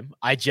trust him.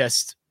 I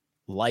just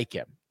like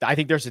him. I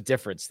think there's a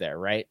difference there,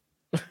 right?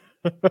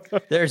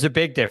 There's a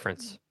big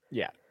difference.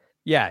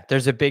 Yeah,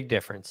 there's a big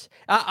difference.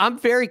 I'm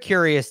very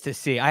curious to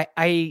see.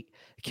 I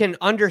can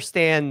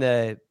understand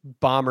the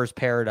Bomber's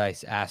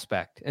Paradise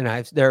aspect, and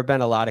there have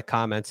been a lot of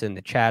comments in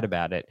the chat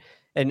about it,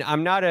 and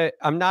I'm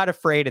not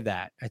afraid of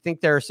that. I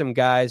think there are some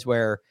guys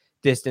where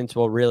distance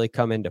will really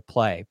come into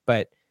play,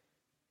 but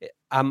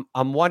I'm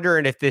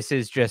wondering if this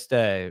is just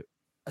a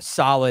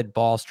solid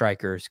ball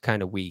strikers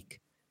kind of week,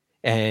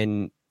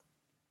 and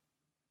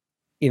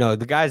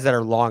the guys that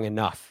are long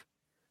enough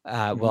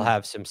will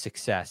have some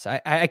success.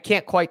 I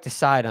can't quite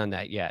decide on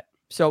that yet.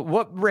 So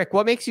Rick,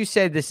 what makes you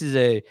say this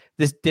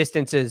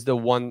distance is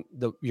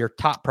your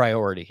top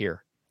priority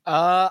here?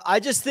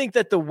 I just think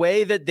that the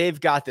way that they've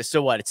got this,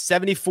 so what, it's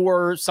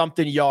 74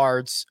 something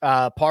yards,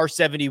 par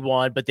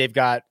 71, but they've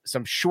got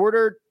some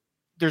shorter,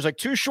 there's like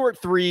 2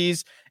 short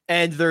 3s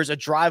and there's a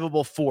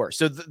drivable 4.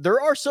 So there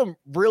are some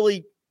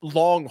really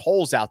long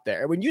holes out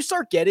there. When you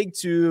start getting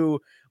to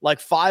like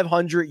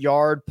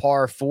 500-yard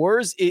par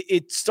 4s,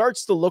 it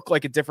starts to look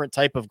like a different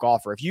type of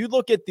golfer. If you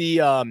look at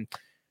the,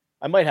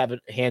 I might have it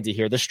handy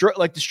here, the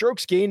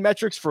strokes gain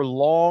metrics for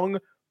long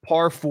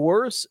par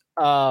 4s,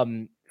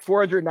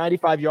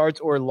 495 yards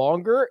or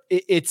longer,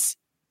 it's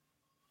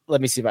let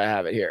me see if I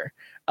have it here.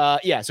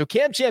 So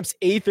Cam Champ's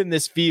 8th in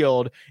this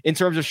field in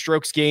terms of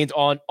strokes gained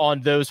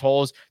on those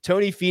holes.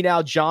 Tony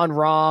Finau, Jon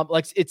Rahm,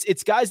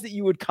 it's guys that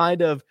you would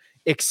kind of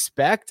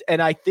expect,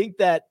 and I think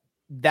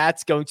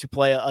that's going to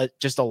play a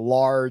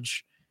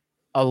large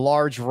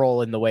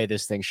role in the way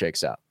this thing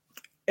shakes out.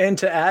 And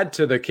to add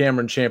to the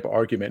Cameron Champ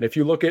argument, if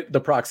you look at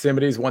the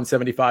proximities,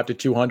 175 to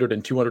 200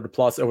 and 200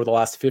 plus over the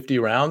last 50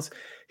 rounds,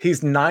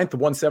 he's 9th,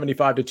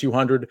 175 to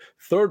 200,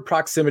 3rd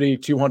proximity,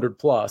 200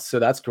 plus. So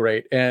that's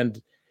great. And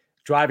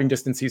driving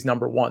distance, he's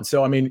number 1.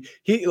 So, I mean,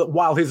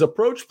 while his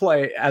approach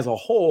play as a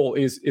whole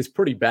is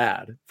pretty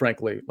bad,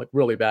 frankly, like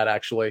really bad,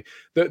 actually,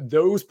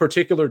 those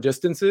particular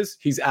distances,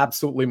 he's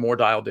absolutely more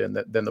dialed in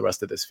than the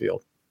rest of this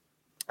field.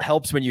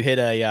 Helps when you hit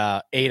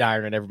a 8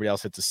 iron and everybody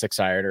else hits a 6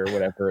 iron or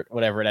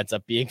whatever it ends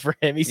up being for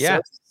him. He's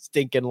so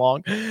stinking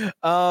long.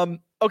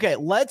 Okay,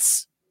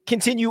 let's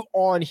continue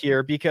on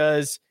here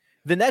because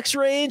the next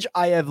range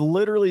I have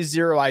literally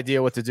zero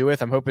idea what to do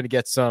with. I'm hoping to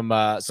get some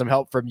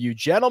help from you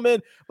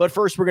gentlemen. But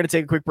first, we're going to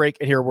take a quick break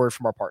and hear a word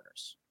from our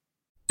partners.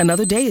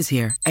 Another day is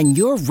here and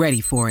you're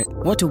ready for it.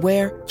 What to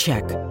wear?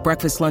 Check.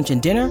 Breakfast, lunch,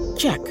 and dinner?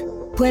 Check.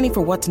 Planning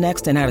for what's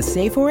next and how to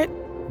save for it?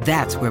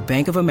 That's where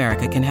Bank of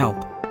America can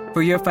help.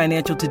 For your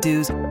financial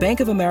to-dos, Bank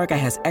of America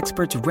has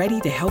experts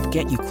ready to help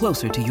get you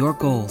closer to your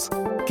goals.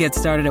 Get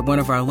started at one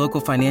of our local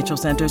financial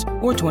centers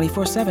or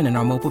 24/7 in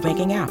our mobile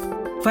banking app.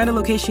 Find a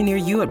location near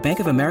you at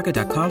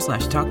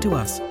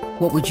bankofamerica.com/talktous.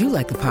 What would you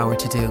like the power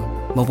to do?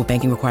 Mobile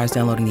banking requires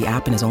downloading the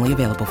app and is only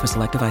available for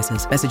select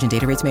devices. Message and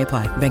data rates may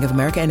apply. Bank of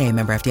America NA,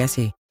 member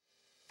FDIC.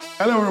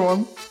 Hello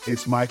everyone,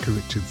 it's Micah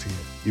Richards here.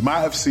 You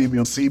might have seen me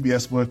on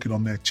CBS working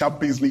on their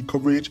Champions League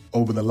coverage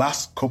over the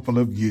last couple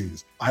of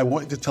years. I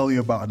wanted to tell you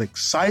about an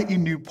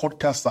exciting new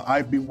podcast that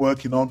I've been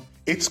working on.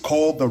 It's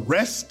called The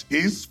Rest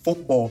is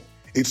Football.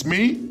 It's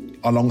me,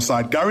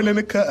 alongside Gary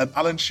Lineker and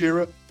Alan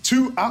Shearer,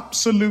 two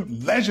absolute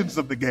legends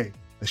of the game.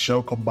 The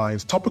show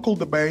combines topical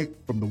debate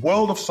from the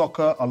world of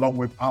soccer along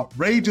with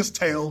outrageous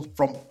tales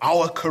from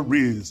our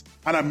careers.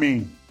 And I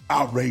mean,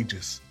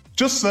 outrageous.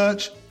 Just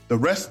search The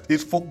Rest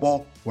is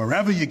Football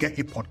wherever you get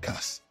your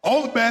podcasts.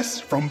 All the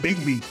best from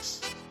Big Meats.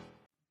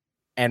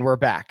 And we're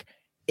back.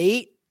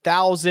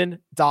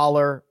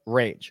 $8,000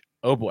 range.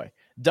 Oh boy.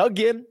 Doug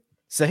Ginn,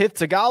 Sahith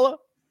Theegala,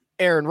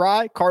 Aaron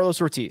Rye, Carlos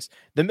Ortiz.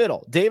 The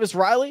middle, Davis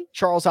Riley,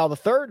 Charles Howell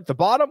III. The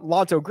bottom,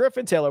 Lonto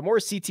Griffin, Taylor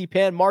Moore, CT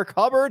Pan, Mark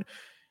Hubbard.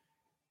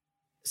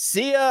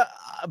 See ya,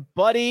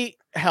 buddy.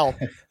 Help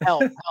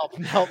me,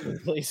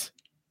 please.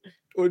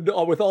 With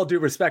all due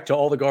respect to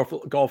all the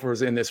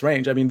golfers in this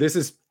range, I mean, this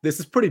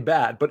is pretty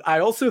bad. But I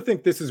also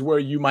think this is where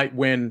you might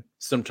win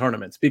some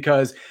tournaments,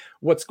 because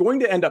what's going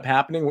to end up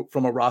happening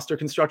from a roster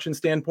construction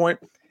standpoint,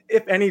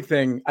 if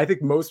anything, I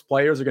think most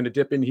players are going to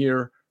dip in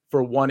here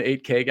for one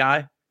 8K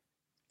guy,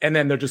 and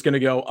then they're just going to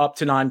go up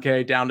to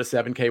 9K, down to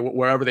 7K,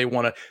 wherever they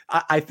want to.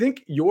 I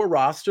think your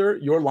roster,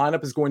 your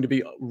lineup is going to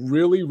be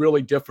really,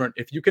 really different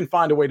if you can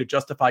find a way to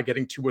justify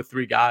getting 2 or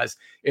 3 guys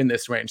in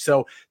this range.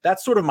 So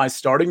that's sort of my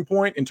starting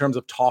point in terms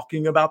of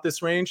talking about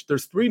this range.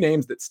 There's 3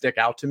 names that stick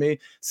out to me.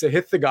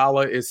 Sahith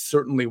Theegala is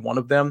certainly one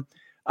of them.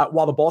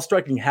 While the ball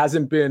striking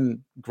hasn't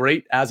been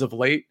great as of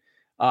late,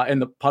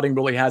 and the putting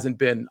really hasn't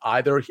been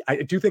either,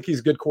 I do think he's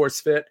a good course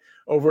fit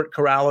over at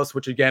Corrales,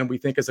 which again, we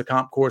think is a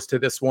comp course to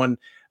this one,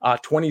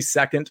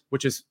 22nd,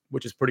 which is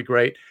pretty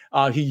great.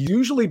 He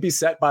usually be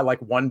set by like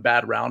one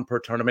bad round per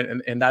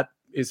tournament. And that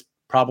is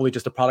probably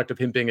just a product of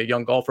him being a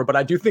young golfer, but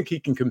I do think he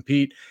can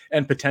compete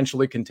and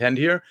potentially contend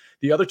here.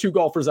 The other 2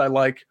 golfers I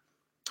like,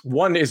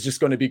 one is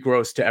just going to be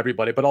gross to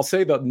everybody, but I'll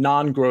say the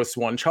non-gross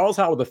one, Charles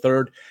Howell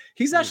III.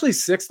 He's actually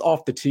 6th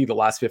off the tee the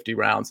last 50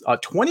 rounds,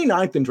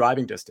 29th in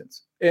driving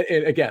distance.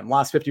 And again,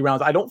 last 50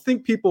 rounds. I don't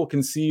think people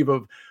conceive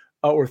of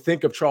or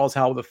think of Charles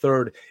Howell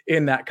III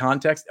in that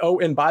context. Oh,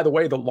 and by the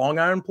way, the long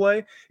iron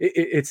play,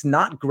 it's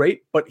not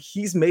great, but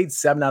he's made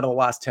 7 out of the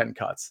last 10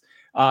 cuts.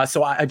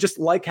 So I just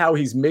like how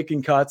he's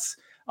making cuts.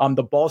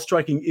 The ball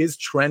striking is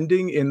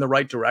trending in the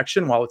right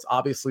direction, while it's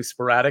obviously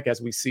sporadic,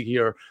 as we see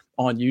here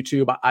on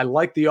YouTube. I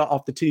like the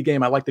off the tee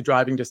game. I like the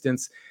driving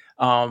distance.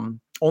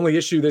 Only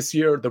issue this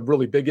year, the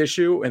really big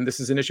issue, and this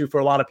is an issue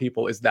for a lot of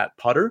people, is that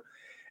putter.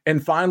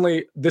 And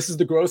finally, this is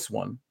the gross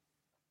one.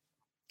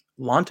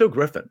 Lonto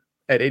Griffin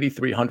at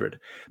 8,300.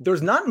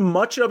 There's not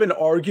much of an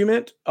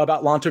argument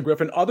about Lonto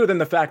Griffin other than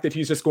the fact that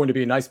he's just going to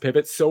be a nice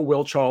pivot. So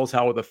will Charles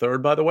Howell III,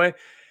 by the way.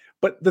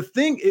 But the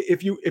thing,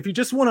 if you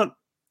just want to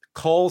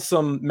call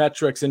some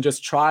metrics and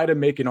just try to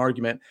make an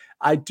argument,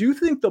 I do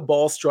think the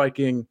ball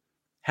striking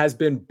has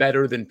been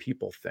better than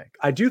people think.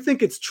 I do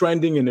think it's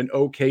trending in an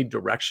okay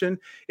direction.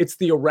 It's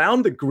the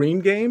around the green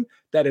game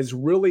that is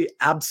really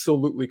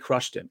absolutely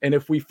crushed him. And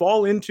if we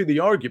fall into the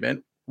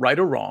argument, right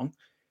or wrong,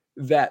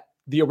 that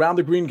the around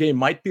the green game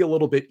might be a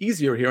little bit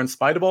easier here in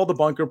spite of all the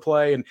bunker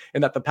play, and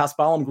that the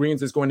paspalum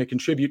greens is going to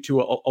contribute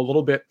to a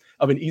little bit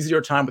of an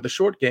easier time with the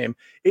short game,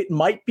 it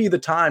might be the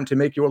time to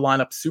make your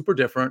lineup super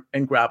different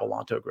and grab a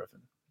Lonto Griffin.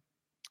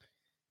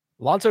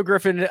 Lonto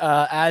Griffin,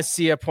 as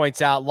Sia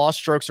points out, lost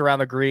strokes around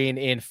the green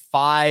in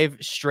 5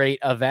 straight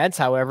events.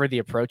 However, the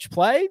approach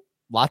play,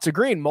 lots of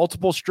green,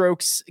 multiple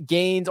strokes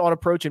gained on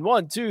approach in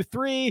 1, 2,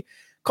 3,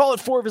 call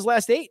it 4 of his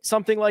last 8,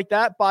 something like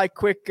that by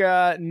quick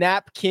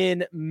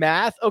napkin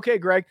math. Okay,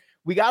 Greg,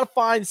 we got to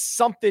find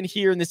something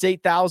here in this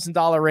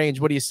 $8,000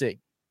 range. What do you see?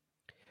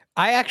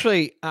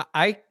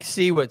 I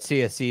see what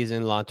Sia sees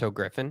in Lonto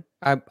Griffin.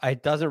 I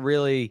doesn't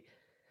really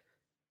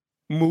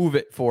move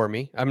it for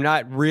me. I'm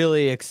not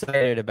really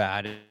excited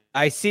about it.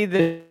 I see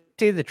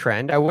the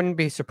trend. I wouldn't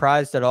be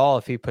surprised at all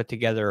if he put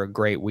together a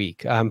great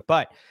week.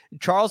 But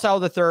Charles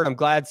Howell III, I'm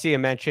glad Sia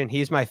mentioned.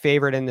 He's my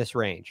favorite in this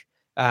range.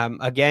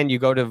 Again, you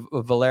go to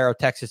Valero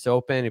Texas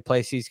Open, a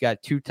place he's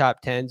got 2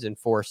 top 10s and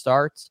 4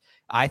 starts.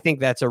 I think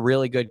that's a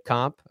really good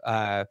comp.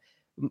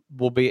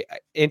 We'll be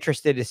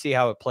interested to see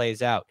how it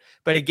plays out.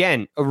 But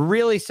again, a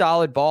really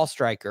solid ball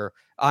striker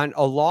on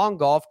a long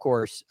golf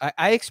course.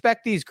 I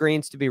expect these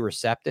greens to be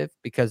receptive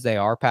because they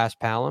are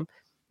paspalum.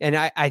 And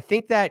I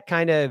think that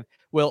kind of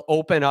will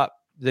open up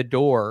the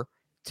door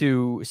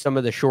to some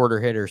of the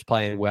shorter hitters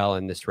playing well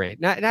in this range.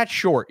 Not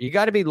short. You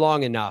got to be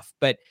long enough.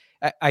 But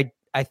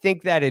I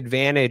think that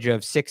advantage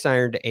of 6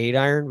 iron to 8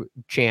 iron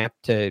champ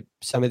to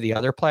some of the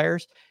other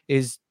players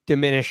is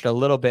diminished a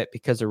little bit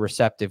because of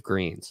receptive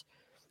greens.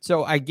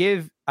 So I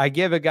give a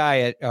guy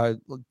at a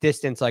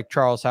distance like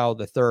Charles Howell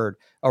III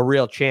a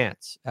real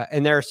chance.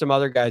 And there are some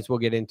other guys we'll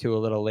get into a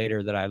little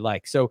later that I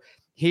like. So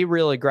he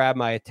really grabbed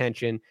my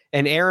attention,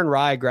 and Aaron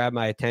Rye grabbed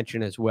my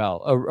attention as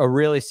well. A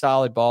really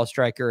solid ball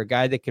striker, a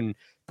guy that can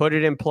put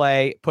it in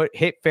play,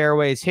 hit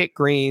fairways, hit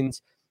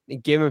greens,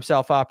 and give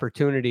himself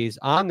opportunities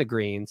on the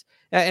greens.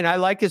 And I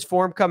like his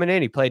form coming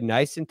in. He played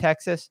nice in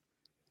Texas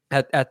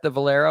at the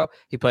Valero.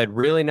 He played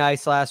really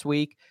nice last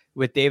week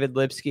with David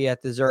Lipsky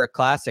at the Zurich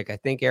Classic. I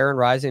think Aaron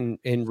Rye's in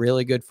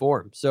really good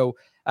form. So,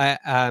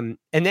 and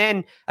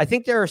then I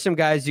think there are some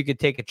guys you could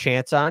take a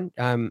chance on.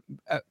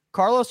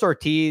 Carlos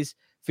Ortiz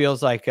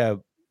feels like a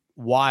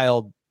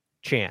wild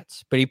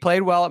chance. But he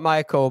played well at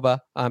Mayakoba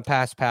on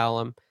Pass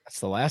Palom. That's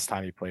the last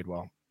time he played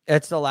well.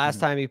 It's the last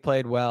time he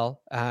played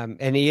well.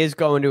 And he is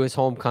going to his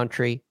home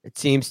country. It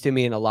seems to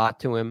mean a lot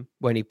to him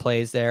when he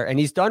plays there. And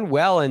he's done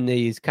well in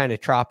these kind of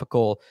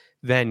tropical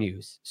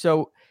venues.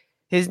 So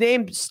his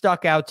name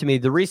stuck out to me.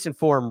 The recent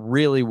form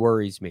really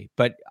worries me,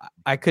 but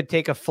I could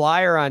take a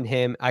flyer on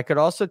him. I could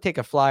also take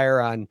a flyer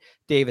on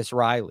Davis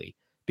Riley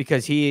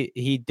because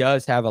he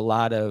does have a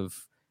lot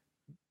of,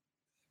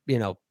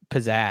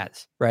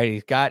 pizzazz, right?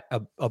 He's got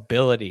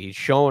ability. He's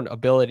shown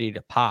ability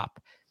to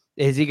pop.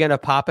 Is he going to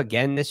pop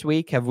again this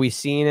week? Have we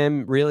seen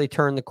him really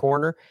turn the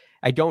corner?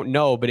 I don't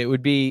know, but it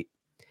would be,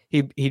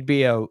 he'd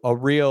be a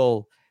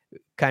real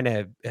kind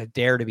of a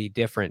dare to be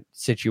different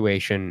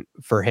situation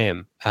for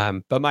him.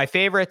 But my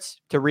favorites,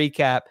 to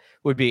recap,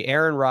 would be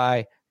Aaron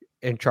Rai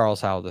and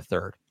Charles Howell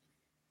III.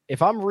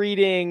 If I'm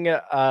reading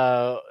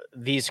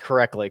these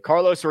correctly,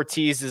 Carlos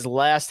Ortiz's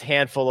last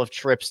handful of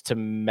trips to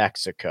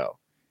Mexico,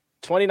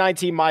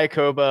 2019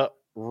 Mayakoba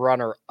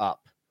runner-up,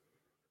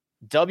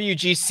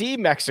 WGC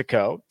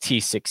Mexico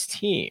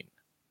T16,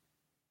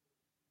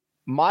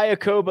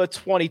 Mayakoba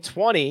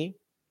 2020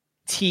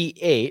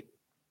 T8.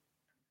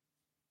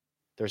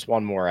 There's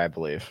one more, I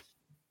believe.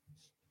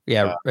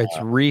 Yeah, it's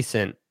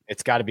recent.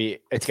 It's got to be.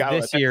 It's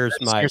this year's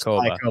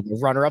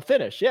Mayakoba runner-up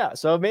finish. Yeah,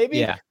 so maybe.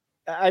 Yeah.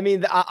 I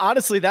mean,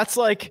 honestly, that's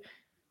like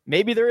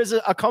maybe there is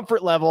a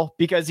comfort level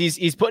because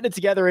he's putting it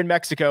together in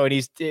Mexico,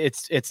 and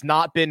it's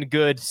not been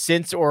good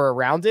since or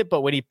around it,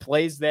 but when he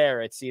plays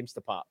there, it seems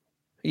to pop.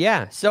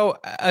 Yeah. So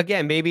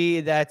again,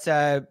 maybe that's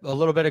a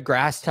little bit of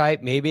grass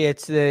type. Maybe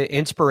it's the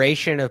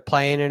inspiration of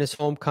playing in his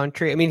home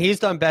country. I mean, he's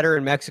done better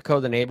in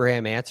Mexico than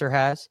Abraham Answer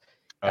has.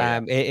 Oh,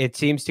 yeah. It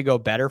seems to go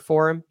better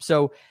for him.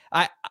 So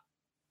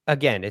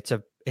it's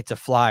a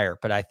flyer,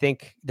 but I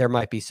think there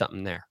might be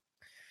something there.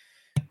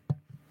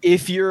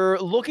 If you're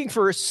looking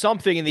for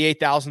something in the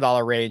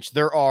 $8,000 range,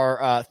 there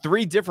are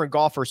three different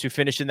golfers who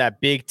finished in that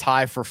big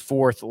tie for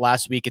fourth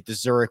last week at the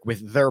Zurich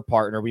with their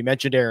partner. We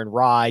mentioned Aaron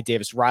Rai,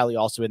 Davis Riley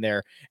also in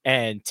there,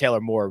 and Taylor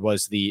Moore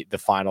was the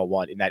final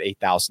one in that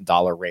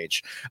 $8,000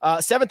 range.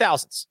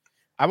 7,000s.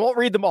 I won't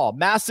read them all.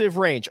 Massive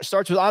range.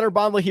 Starts with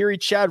Anirban Lahiri,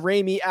 Chad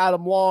Ramey,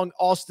 Adam Long,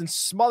 Austin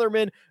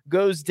Smotherman,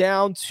 goes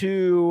down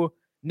to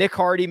Nick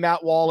Hardy,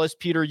 Matt Wallace,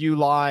 Peter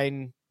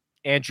Uihlein,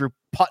 Andrew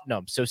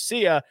Putnam. So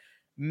see ya.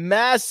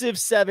 Massive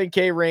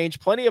 7K range,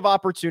 plenty of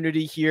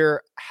opportunity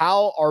here.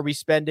 How are we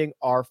spending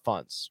our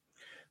funds?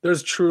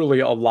 There's truly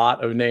a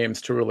lot of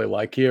names to really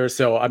like here.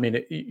 So, I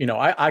mean,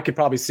 I could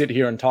probably sit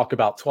here and talk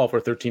about 12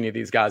 or 13 of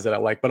these guys that I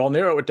like, but I'll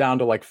narrow it down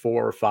to like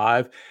 4 or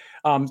 5.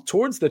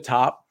 Towards the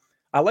top,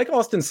 I like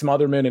Austin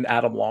Smotherman and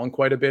Adam Long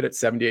quite a bit at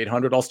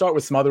 7,800. I'll start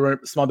with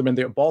Smotherman.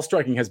 The ball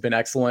striking has been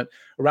excellent.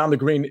 Around the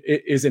green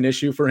is an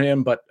issue for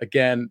him, but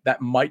again, that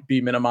might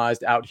be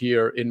minimized out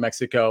here in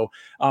Mexico.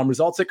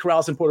 Results at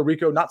Corrales in Puerto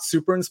Rico, not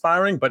super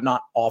inspiring, but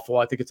not awful.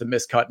 I think it's a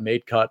miscut,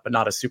 made cut, but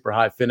not a super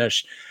high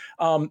finish.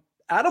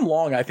 Adam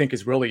Long, I think,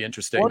 is really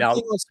interesting. One now,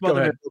 thing on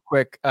Smotherman real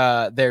quick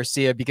there,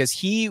 Sia, because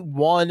he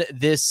won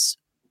this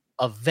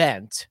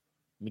event.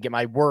 Let me get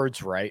my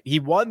words right. He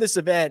won this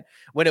event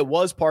when it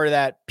was part of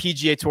that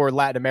PGA Tour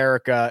Latin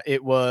America.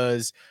 It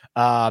was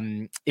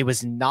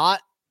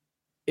not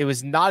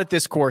at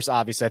this course,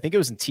 obviously. I think it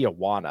was in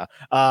Tijuana.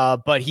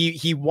 But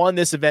he won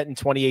this event in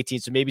 2018.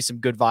 So maybe some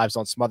good vibes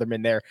on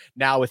Smotherman there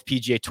now with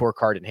PGA Tour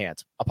card in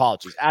hand.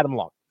 Apologies. Adam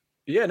Long.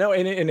 Yeah, no,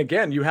 and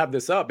again, you have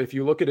this up. If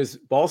you look at his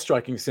ball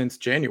striking since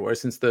January,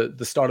 since the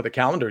start of the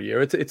calendar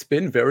year, it's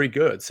been very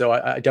good. So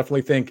I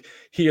definitely think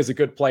he is a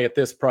good play at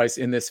this price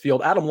in this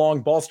field. Adam Long,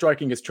 ball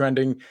striking is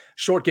trending,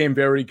 short game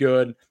very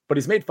good, but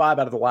he's made 5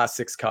 out of the last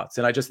 6 cuts.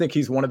 And I just think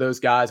he's one of those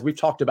guys. We've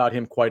talked about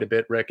him quite a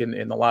bit, Rick,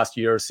 in the last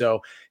year or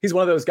so. He's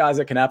one of those guys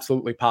that can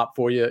absolutely pop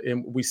for you.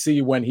 And we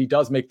see when he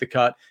does make the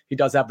cut, he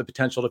does have the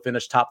potential to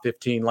finish top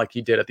 15 like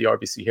he did at the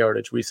RBC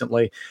Heritage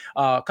recently.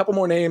 A couple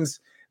more names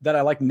that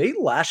I like. Nate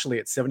Lashley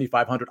at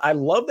 7,500. I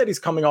love that he's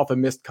coming off a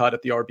missed cut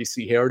at the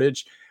RBC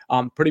Heritage.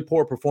 Pretty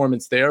poor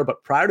performance there.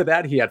 But prior to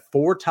that, he had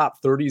 4 top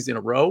 30s in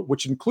a row,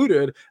 which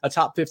included a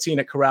top 15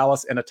 at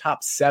Corrales and a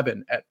top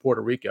 7 at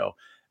Puerto Rico.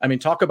 I mean,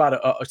 talk about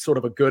a sort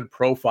of a good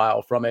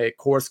profile from a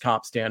course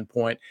comp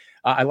standpoint.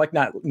 I like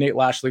Nate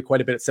Lashley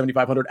quite a bit at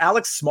 7,500.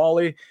 Alex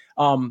Smalley,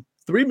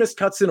 3 missed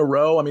cuts in a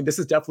row. I mean, this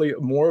is definitely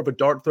more of a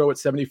dart throw at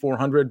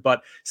 7,400,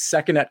 but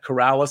second at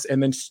Corrales,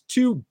 and then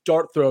 2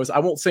 dart throws. I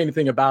won't say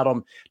anything about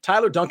them.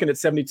 Tyler Duncan at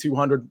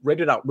 7,200,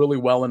 rated out really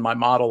well in my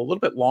model, a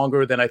little bit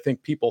longer than I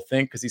think people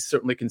think because he's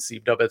certainly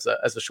conceived of as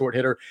a short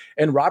hitter.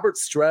 And Robert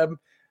Streb,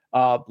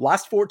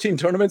 last 14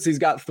 tournaments, he's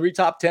got 3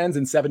 top 10s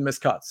and 7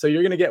 missed cuts. So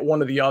you're going to get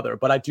one or the other,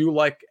 but I do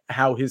like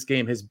how his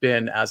game has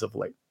been as of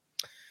late.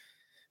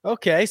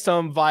 Okay,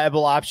 some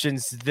viable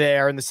options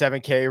there in the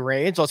 7K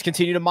range. Let's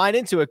continue to mine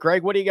into it.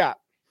 Greg, what do you got?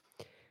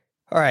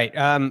 All right.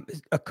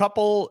 A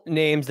couple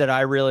names that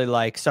I really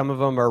like. Some of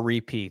them are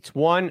repeats.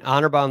 One,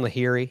 Anirban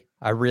Lahiri,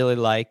 I really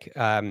like.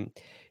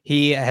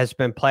 He has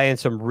been playing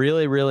some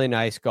really, really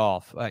nice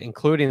golf,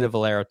 including the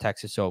Valero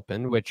Texas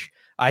Open, which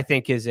I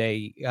think is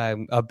a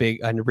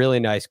really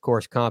nice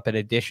course comp in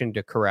addition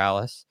to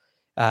Corrales.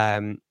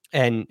 and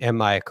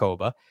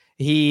Mayakoba.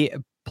 He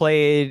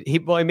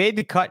made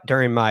the cut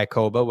during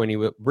Mayakoba when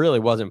he really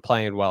wasn't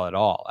playing well at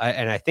all.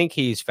 And I think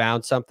he's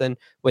found something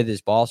with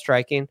his ball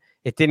striking.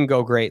 It didn't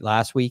go great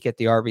last week at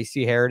the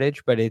RBC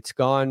Heritage, but it's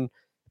gone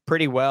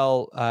pretty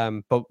well.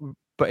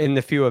 But in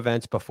the few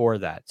events before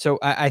that. So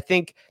I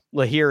think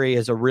Lahiri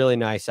is a really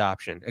nice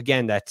option.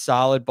 Again, that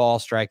solid ball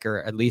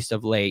striker, at least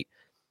of late,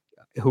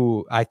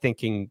 who I think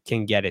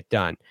can get it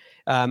done.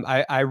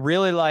 I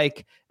really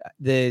like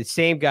the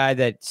same guy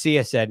that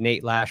Sia said,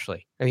 Nate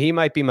Lashley. I mean, he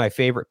might be my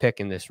favorite pick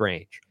in this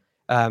range.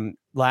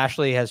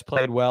 Lashley has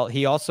played well.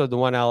 He also, the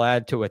one I'll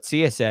add to what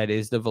Sia said,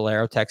 is the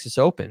Valero Texas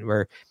Open,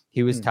 where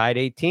he was tied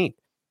 18th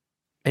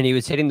and he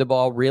was hitting the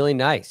ball really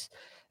nice.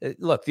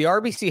 Look, the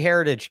RBC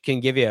Heritage can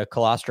give you a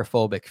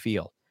claustrophobic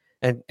feel.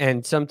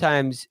 And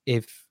sometimes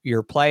if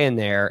you're playing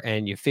there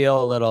and you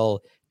feel a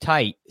little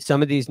tight,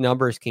 some of these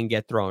numbers can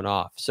get thrown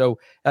off. So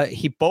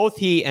he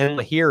and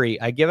Lahiri,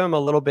 I give him a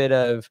little bit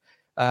of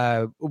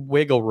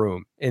wiggle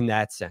room in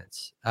that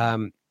sense.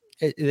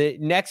 The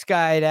next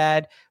guy I'd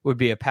add would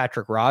be a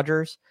Patrick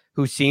Rogers,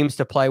 who seems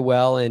to play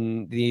well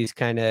in these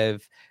kind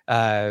of,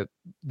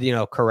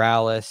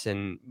 Corrales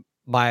and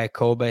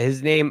Mayakoba.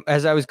 His name,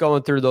 as I was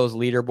going through those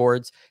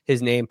leaderboards,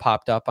 his name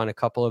popped up on a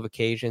couple of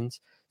occasions.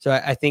 So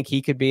I think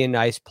he could be a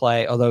nice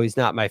play, although he's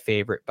not my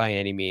favorite by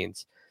any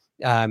means.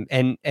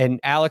 And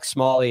Alex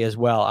Smalley as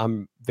well,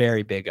 I'm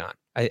very big on.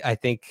 I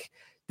think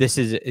this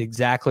is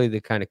exactly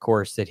the kind of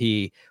course that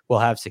he will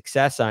have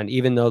success on,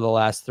 even though the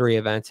last 3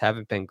 events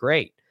haven't been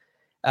great.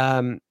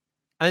 And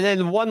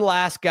then one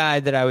last guy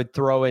that I would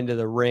throw into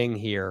the ring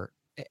here,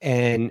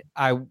 and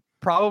I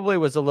probably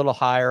was a little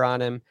higher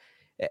on him.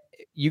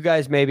 You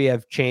guys maybe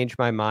have changed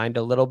my mind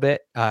a little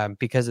bit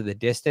because of the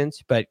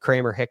distance, but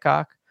Kramer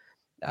Hickok,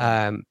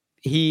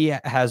 he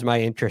has my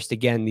interest.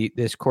 Again,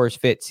 this course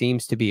fit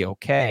seems to be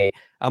okay.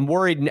 I'm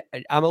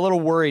a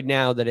little worried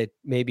now that it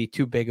may be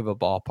too big of a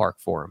ballpark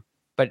for him,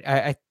 but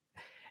I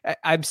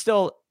guess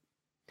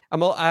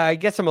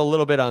I'm a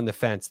little bit on the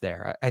fence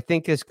there. I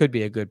think this could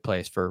be a good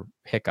place for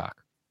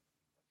Hickok.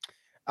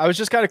 I was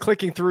just kind of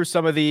clicking through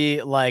some of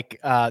the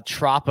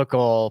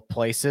tropical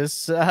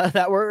places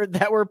that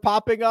were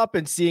popping up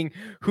and seeing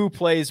who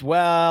plays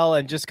well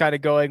and just kind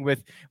of going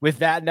with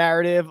that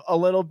narrative a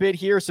little bit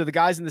here. So the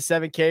guys in the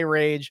 7K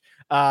range,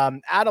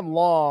 Adam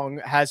Long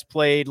has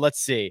played, let's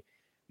see,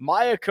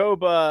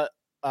 Mayakoba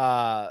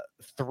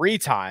 3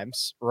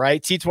 times,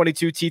 right?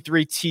 T22,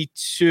 T3,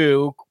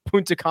 T2,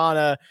 Punta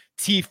Cana,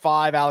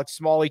 T5, Alex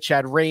Smalley,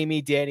 Chad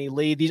Ramey, Danny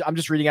Lee. These, I'm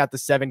just reading out the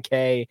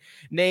 7K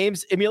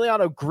names.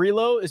 Emiliano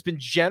Grillo has been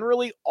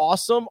generally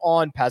awesome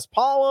on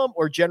Paspalum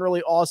or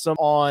generally awesome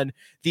on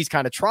these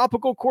kind of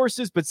tropical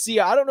courses. But see,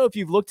 I don't know if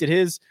you've looked at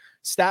his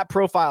stat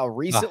profile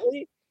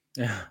recently.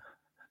 I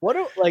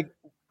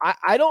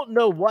don't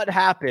know what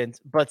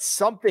happened, but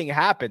something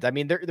happened. I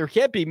mean, there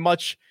can't be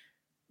much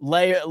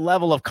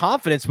level of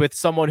confidence with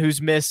someone who's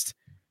missed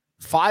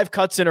 5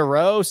 cuts in a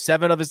row,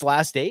 7 of his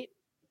last 8.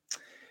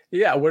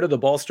 Yeah, where did the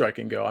ball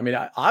striking go? I mean,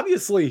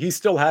 obviously he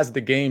still has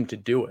the game to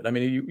do it. I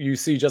mean, you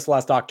see just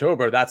last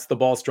October, that's the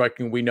ball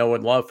striking we know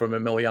and love from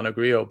Emiliano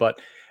Grillo, but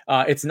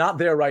it's not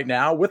there right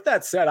now. With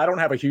that said, I don't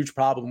have a huge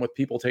problem with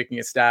people taking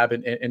a stab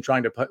and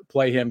trying to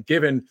play him,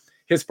 given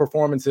his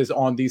performances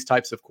on these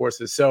types of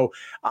courses. So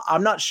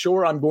I'm not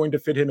sure I'm going to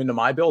fit him into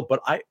my build, but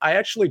I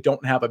actually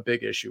don't have a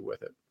big issue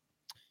with it.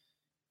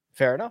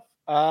 Fair enough.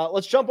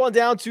 Let's jump on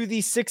down to the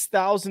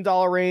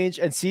 $6,000 range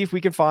and see if we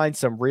can find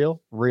some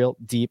real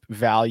deep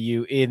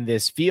value in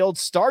this field.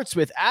 Starts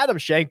with Adam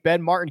Schenk,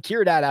 Ben Martin,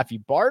 Kiradad, Affy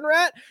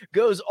Barnrat,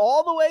 goes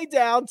all the way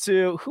down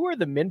to who are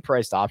the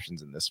min-priced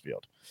options in this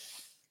field?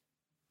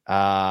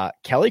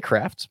 Kelly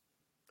Kraft,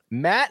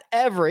 Matt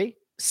Every,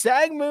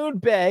 Sagmoon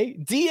Bay,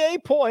 DA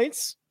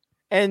Points,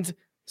 and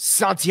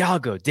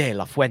Santiago de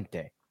la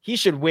Fuente. He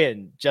should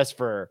win just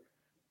for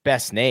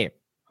best name.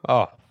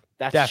 Oh,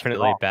 that's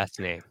definitely best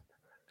name.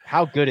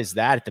 How good is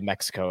that at the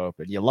Mexico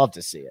Open? You love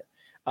to see it.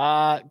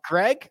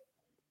 Greg,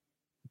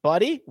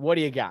 buddy, what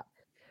do you got?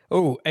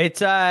 Oh,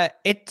 it's a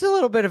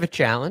little bit of a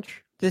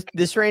challenge.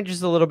 This range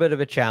is a little bit of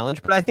a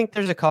challenge, but I think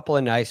there's a couple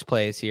of nice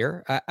plays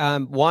here.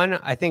 One,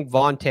 I think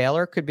Vaughn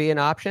Taylor could be an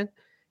option.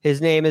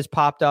 His name has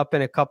popped up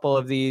in a couple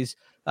of these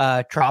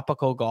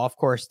tropical golf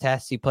course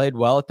tests. He played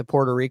well at the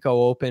Puerto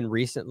Rico Open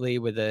recently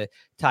with a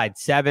tied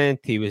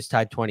 7th. He was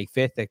tied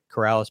 25th at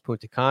Corrales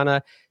Punta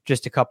Cana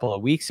just a couple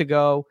of weeks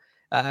ago.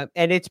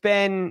 And it's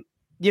been,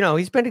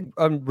 he's been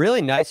a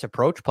really nice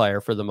approach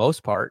player for the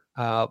most part.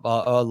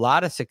 A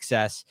lot of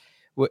success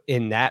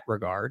in that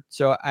regard.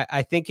 So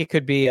I think it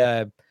could be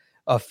a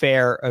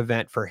fair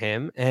event for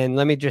him. And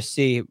let me just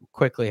see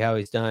quickly how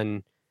he's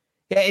done.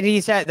 Yeah,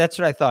 and that's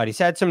what I thought. He's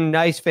had some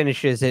nice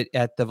finishes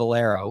at the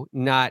Valero.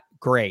 Not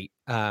great,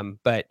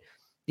 but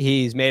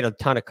he's made a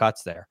ton of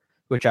cuts there,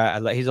 which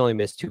he's only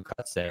missed 2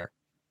 cuts there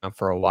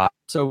for a while.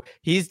 So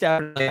he's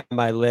definitely on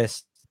my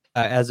list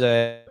as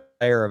a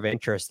player of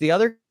interest. The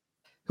other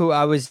who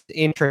I was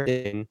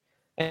interested in,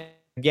 and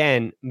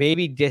again,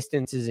 maybe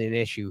distance is an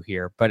issue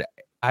here, but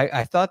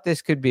I thought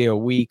this could be a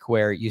week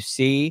where you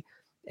see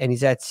and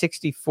he's at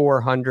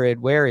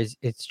 6,400. Where is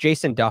it's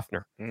Jason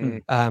Duffner?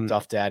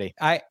 Duff Daddy.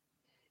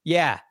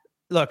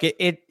 Look,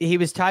 he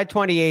was tied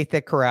 28th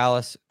at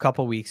Corrales a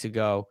couple weeks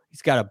ago.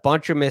 He's got a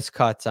bunch of missed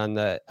cuts on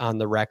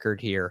the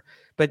record here,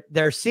 but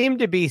there seemed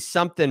to be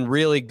something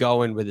really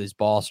going with his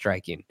ball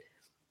striking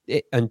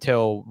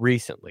until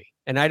recently.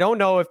 And I don't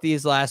know if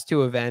these last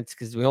two events,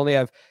 because we only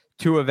have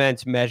two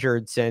events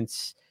measured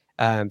since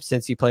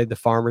he played the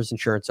Farmers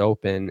Insurance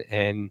Open,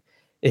 and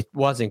it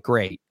wasn't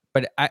great.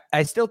 But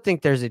I still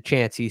think there's a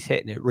chance he's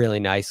hitting it really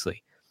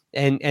nicely.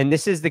 And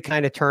this is the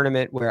kind of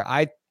tournament where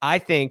I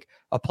think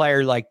a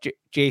player like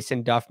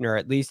Jason Duffner,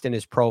 at least in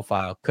his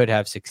profile, could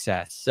have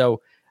success.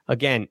 So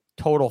again,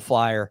 total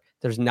flyer.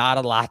 There's not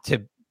a lot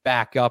to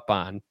back up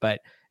on,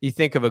 but you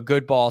think of a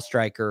good ball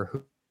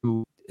striker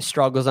who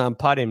struggles on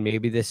putting,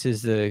 maybe this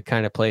is the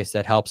kind of place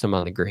that helps him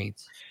on the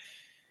greens.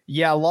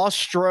 Yeah, lost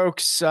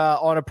strokes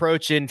on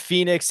approach in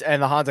Phoenix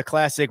and the Honda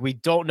Classic. We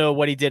don't know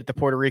what he did at the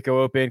Puerto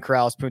Rico Open,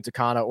 Corrales, Punta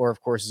Cana, or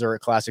of course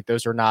Zurich Classic.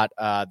 Those are not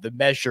the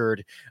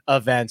measured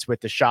events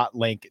with the shot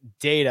link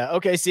data.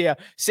 Okay, so yeah,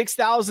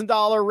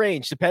 $6,000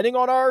 range. Depending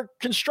on our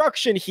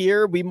construction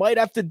here, we might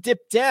have to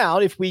dip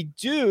down. If we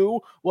do,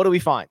 what do we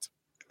find?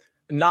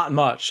 Not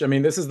much. I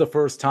mean, this is the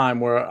first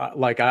time where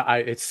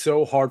it's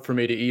so hard for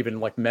me to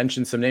even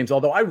mention some names,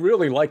 although I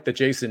really like the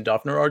Jason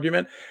Duffner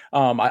argument.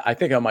 I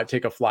think I might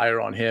take a flyer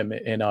on him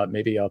in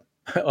maybe a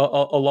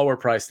lower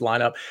priced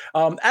lineup.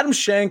 Adam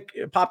Schenk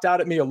popped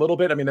out at me a little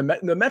bit. I mean,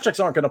 the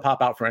metrics aren't going to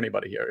pop out for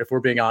anybody here, if we're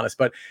being honest,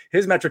 but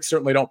his metrics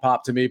certainly don't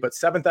pop to me. But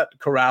 7th at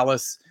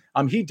Corrales,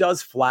 he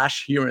does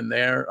flash here and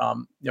there.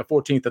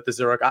 14th at the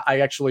Zurich. I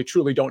actually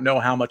truly don't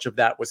know how much of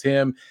that was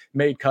him.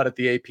 Made cut at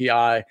the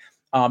API.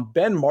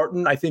 Ben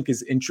Martin, I think,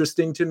 is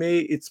interesting to me.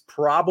 It's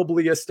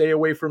probably a stay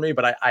away for me,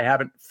 but I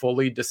haven't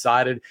fully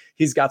decided.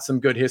 He's got some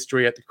good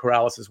history at the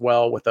Corrales as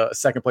well with a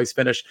second place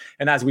finish.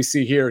 And as we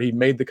see here, he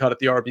made the cut at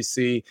the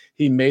RBC.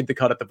 He made the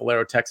cut at the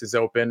Valero Texas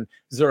Open.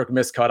 Zurich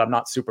miscut, I'm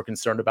not super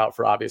concerned about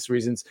for obvious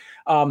reasons.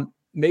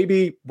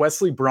 Maybe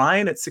Wesley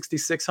Bryan at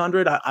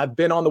 6,600. I've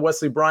been on the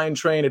Wesley Bryan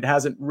train. It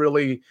hasn't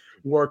really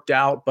worked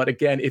out. But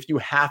again, if you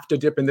have to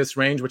dip in this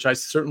range, which I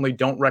certainly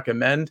don't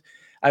recommend,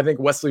 I think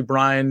Wesley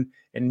Bryan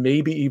and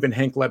maybe even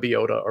Hank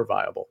Lebioda are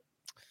viable.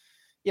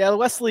 Yeah, the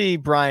Wesley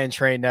Bryan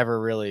train never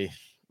really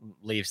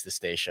leaves the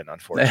station,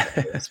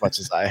 unfortunately, as much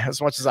as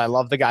I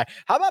love the guy.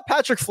 How about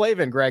Patrick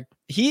Flavin, Greg?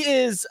 He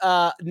is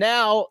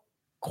now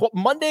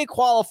Monday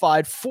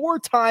qualified 4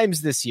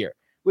 times this year,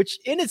 which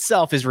in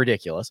itself is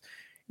ridiculous.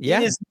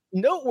 Yeah. It is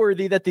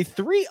noteworthy that the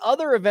 3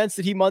 other events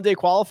that he Monday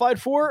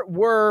qualified for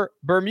were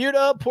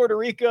Bermuda, Puerto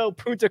Rico,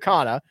 Punta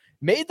Cana.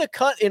 Made the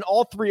cut in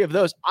all 3 of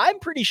those. I'm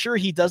pretty sure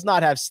he does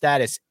not have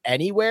status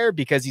anywhere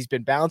because he's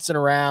been bouncing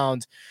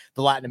around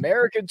the Latin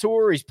American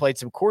tour. He's played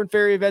some Corn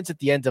Ferry events at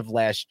the end of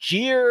last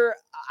year.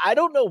 I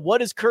don't know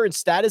what his current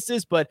status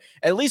is, but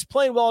at least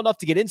playing well enough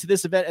to get into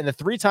this event. And the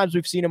 3 times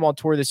we've seen him on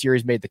tour this year,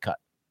 he's made the cut.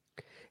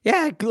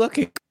 Yeah, look,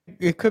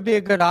 it could be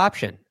a good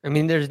option. I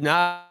mean, there's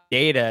not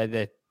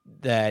data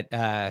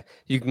that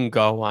you can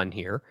go on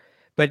here,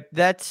 but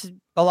that's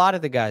a lot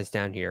of the guys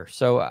down here.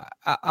 So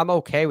I'm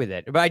okay with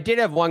it. But I did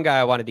have one guy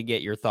I wanted to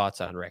get your thoughts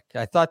on, Rick.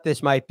 I thought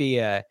this might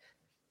be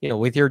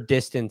with your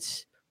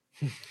distance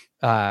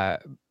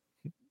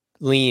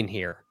lean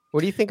here.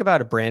 What do you think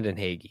about a Brandon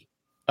Hagee?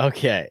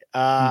 Okay.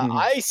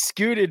 I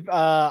scooted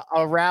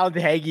around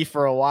Hagee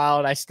for a while,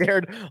 and I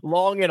stared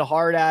long and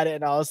hard at it,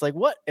 and I was like,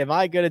 what am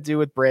I going to do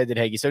with Brandon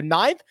Hagee? So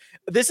 9th,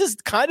 this is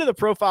kind of the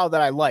profile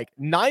that I like.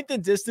 9th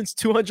in distance,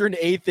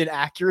 208th in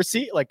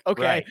accuracy. Like,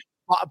 okay. Right.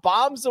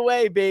 Bombs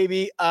away,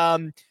 baby.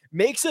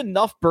 Makes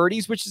enough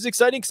birdies, which is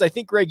exciting because I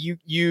think, Greg,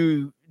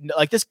 you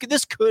like this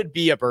could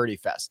be a birdie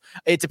fest.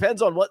 It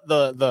depends on what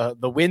the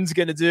wind's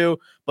gonna do,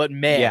 but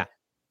man,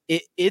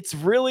 it's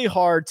really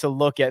hard to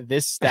look at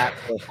this stat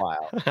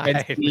profile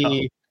and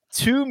see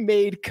 2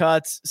 made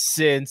cuts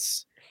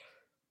since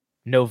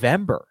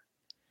November.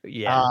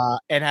 Yeah,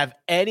 and have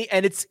any,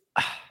 and it's.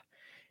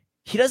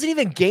 He doesn't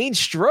even gain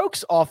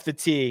strokes off the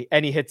tee,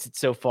 and he hits it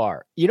so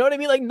far. You know what I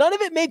mean? Like, none of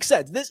it makes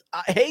sense. This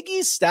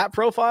Hagee's stat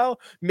profile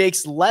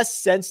makes less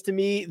sense to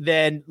me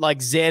than like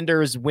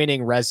Xander's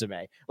winning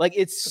resume. Like,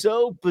 it's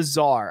so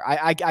bizarre.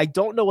 I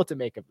don't know what to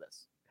make of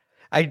this.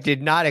 I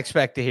did not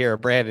expect to hear a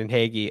Brandon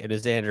Hagee and a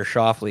Xander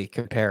Schauffele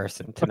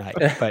comparison tonight,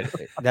 but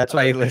that's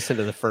why you listen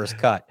to the first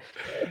cut.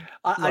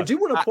 I do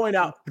want to point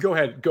out. Go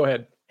ahead,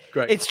 Greg.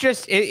 It's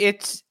just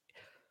it's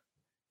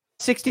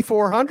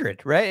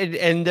 6,400, right?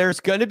 And there's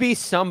going to be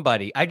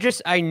somebody.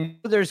 I know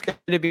there's going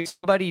to be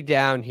somebody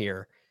down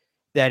here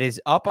that is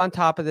up on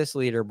top of this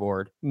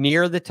leaderboard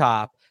near the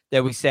top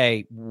that we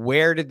say,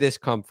 where did this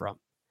come from?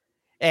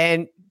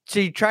 And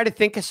so you try to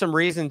think of some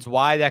reasons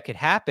why that could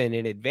happen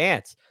in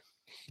advance.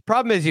 The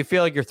problem is you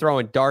feel like you're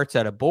throwing darts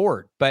at a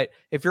board. But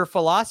if your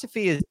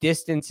philosophy is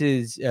distance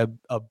is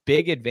a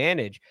big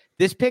advantage,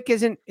 this pick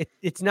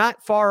it's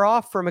not far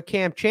off from a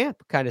Cam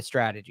Champ kind of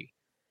strategy.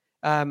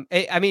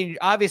 I mean,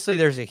 obviously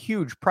there's a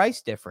huge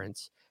price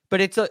difference,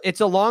 but it's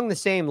along the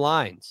same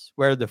lines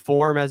where the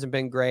form hasn't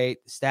been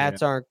great, the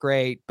stats aren't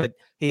great, but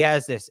he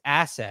has this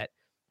asset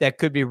that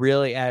could be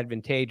really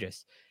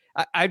advantageous.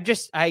 I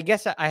guess I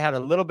had a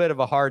little bit of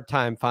a hard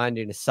time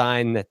finding a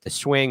sign that the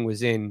swing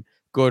was in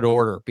good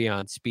order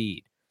beyond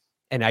speed.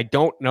 And I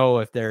don't know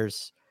if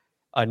there's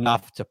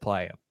enough to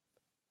play him.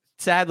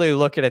 Sadly,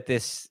 looking at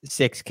this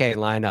 6K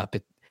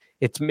lineup,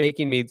 it's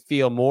making me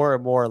feel more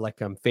and more like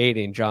I'm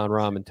fading John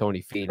Rahm and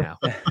Tony Finau.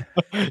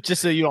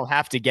 Just so you don't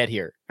have to get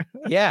here.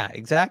 Yeah,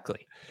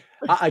 exactly.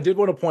 I did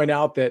want to point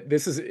out that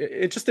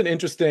it's just an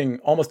interesting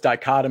almost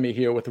dichotomy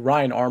here with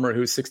Ryan Armour,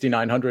 who's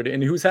 6,900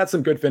 and who's had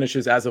some good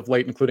finishes as of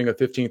late, including a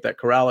 15th at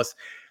Corrales.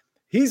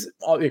 He's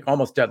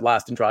almost dead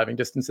last in driving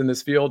distance in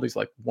this field. He's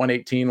like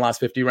 118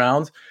 last 50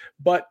 rounds,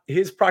 but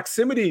his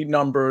proximity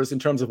numbers in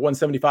terms of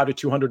 175 to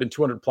 200 and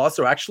 200 plus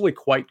are actually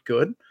quite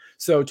good.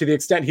 So to the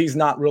extent he's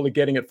not really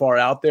getting it far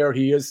out there,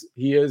 he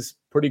is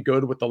pretty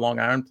good with the long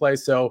iron play.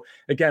 So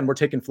again, we're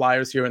taking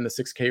flyers here in the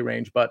 6K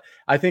range, but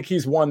I think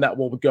he's one that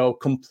will go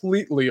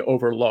completely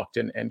overlooked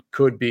and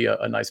could be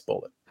a nice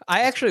bullet.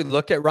 I actually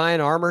looked at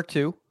Ryan Armour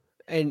too,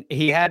 and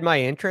he had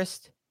my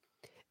interest.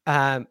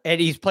 And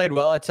he's played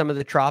well at some of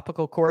the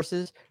tropical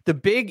courses. The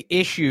big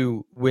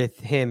issue with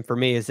him for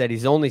me is that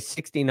he's only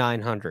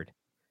 6,900.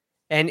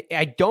 And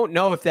I don't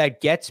know if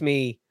that gets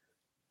me,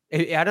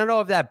 I don't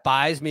know if that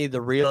buys me the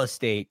real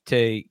estate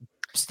to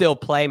still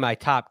play my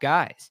top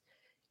guys.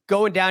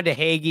 Going down to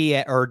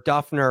Hagee or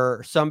Duffner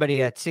or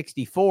somebody at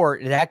 64,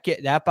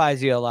 that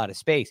buys you a lot of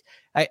space.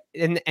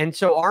 And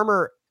so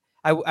Armour,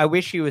 I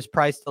wish he was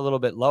priced a little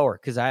bit lower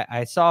because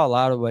I saw a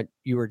lot of what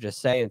you were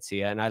just saying,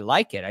 Sia, and I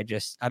like it.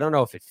 I don't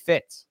know if it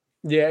fits.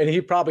 Yeah, and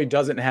he probably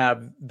doesn't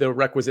have the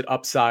requisite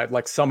upside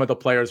like some of the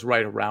players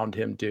right around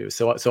him do.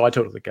 So I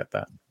totally get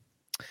that.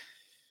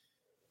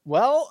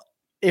 Well,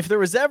 if there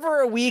was ever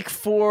a week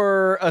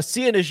for a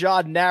Sia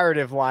Nejad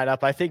narrative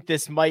lineup, I think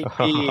this might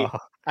be.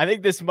 I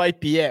think this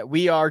might be it.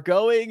 We are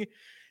going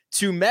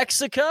to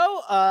Mexico.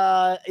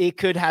 It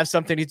could have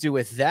something to do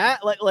with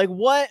that. Like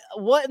what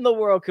in the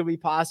world could we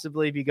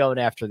possibly be going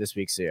after this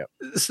week, Sia?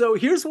 So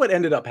here's what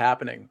ended up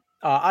happening.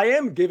 I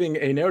am giving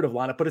a narrative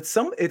lineup, but it's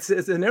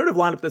a narrative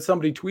lineup that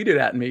somebody tweeted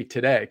at me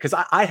today because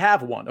I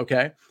have one.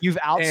 Okay, you've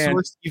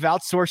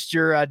outsourced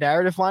your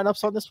narrative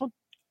lineups on this one.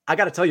 I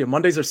got to tell you,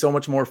 Mondays are so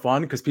much more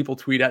fun because people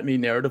tweet at me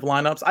narrative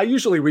lineups. I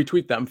usually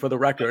retweet them for the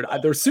record.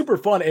 They're super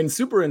fun and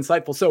super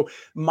insightful. So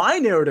my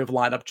narrative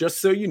lineup,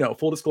 just so you know,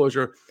 full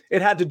disclosure,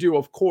 it had to do,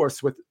 of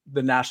course, with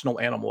the national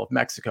animal of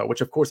Mexico,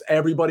 which, of course,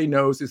 everybody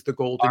knows is the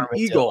golden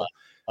eagle.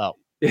 Oh,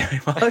 yeah,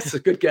 well, that's a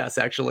good guess,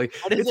 actually.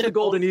 It's the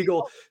golden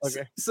eagle.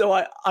 Okay. So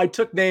I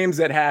took names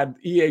that had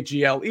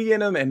EAGLE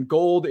in them and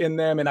gold in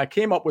them, and I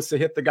came up with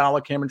Sahith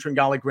Theegala, Cameron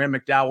Tringale, Graham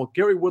McDowell,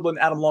 Gary Woodland,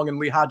 Adam Long, and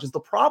Lee Hodges. The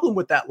problem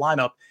with that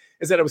lineup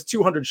is that it was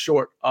 200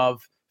 short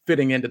of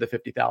fitting into the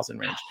 50,000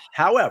 range.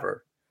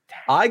 However,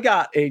 I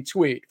got a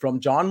tweet from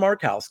John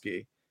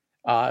Markowski,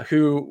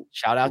 who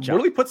shout out John.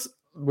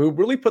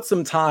 really put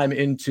some time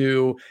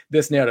into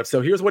this narrative.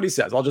 So here's what he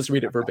says. I'll just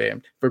read it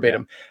verbatim.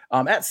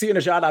 At Sia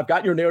Nejad, I've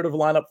got your narrative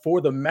lineup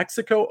for the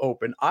Mexico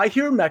Open. I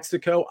hear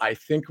Mexico, I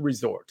think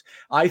resort.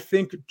 I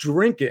think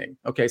drinking.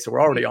 Okay, so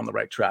we're already on the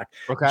right track.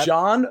 Okay.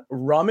 John,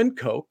 rum and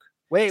Coke.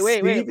 Wait.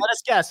 Let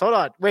us guess. Hold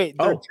on. Wait.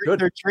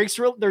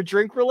 They're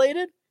drink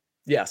related?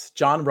 Yes,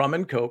 John, rum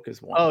and Coke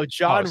is one. Oh,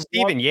 John.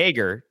 Steven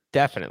Yeager,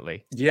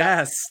 definitely.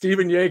 Yes,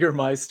 Steven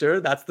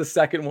Jägermeister. That's the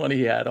second one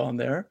he had on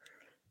there.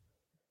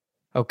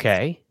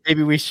 Okay.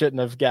 Maybe we shouldn't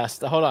have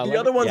guessed. Hold on. The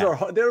other ones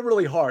they're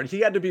really hard. He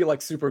had to be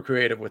like super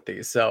creative with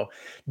these. So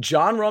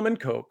John, rum and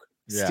Coke,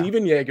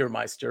 Steven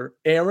Jägermeister,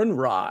 Aaron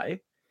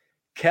Rye,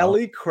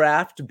 Kelly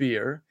Craft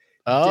Beer,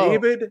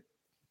 David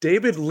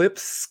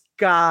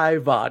Lipsky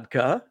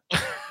Vodka.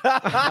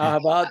 How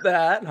about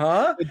that,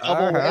 huh?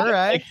 All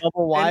right.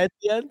 Double Y at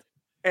the end.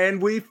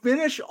 And we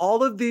finish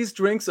all of these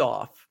drinks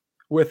off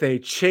with a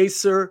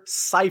Chaser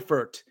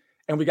Seifert.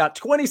 And we got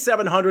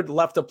 2,700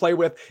 left to play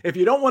with. If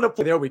you don't want to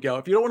play, there we go.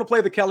 If you don't want to play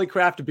the Kelly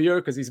Craft Beer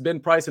because he's been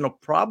priced and he'll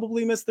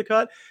probably miss the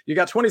cut, you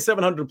got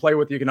 2,700 to play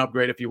with. You can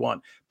upgrade if you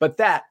want. But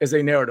that is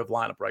a narrative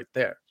lineup right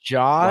there.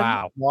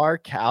 John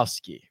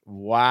Markowski.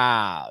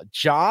 Wow.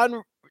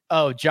 John,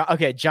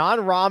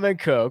 Rahm and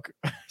Coke,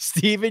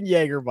 Steven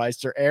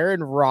Jägermeister,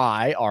 Aaron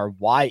Rye,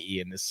 R-Y-E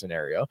in this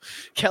scenario,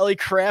 Kelly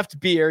Craft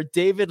Beer,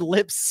 David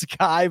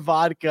Lipsky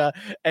Vodka,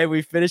 and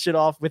I finish it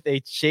off with a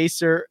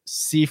Chaser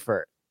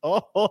Seifert. I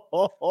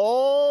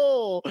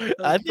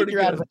think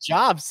you're out of a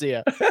job,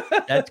 Sia.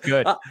 That's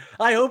good.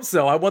 I hope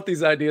so. I want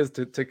these ideas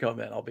to come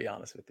in. I'll be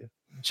honest with you.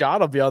 John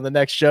will be on the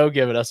next show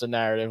giving us a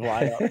narrative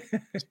lineup.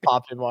 Just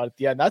pop him on at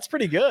the end. That's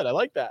pretty good. I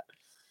like that.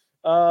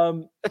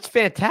 That's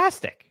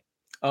fantastic.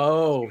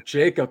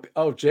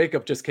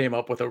 Jacob just came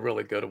up with a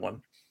really good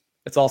one.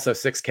 It's also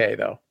 6K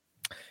though.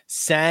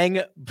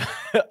 Sang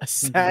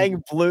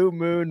Blue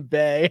Moon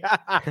Bay.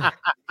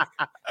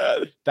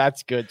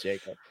 That's good,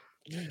 Jacob.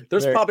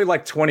 There's probably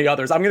like 20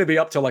 others. I'm going to be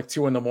up till like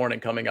 2 a.m.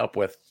 coming up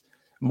with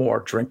more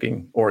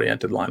drinking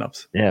oriented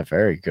lineups. Yeah,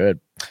 very good.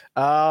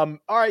 All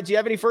right. Do you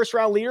have any first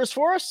round leaders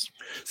for us?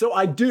 So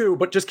I do,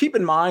 but just keep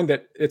in mind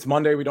that it's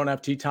Monday. We don't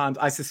have tee times.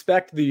 I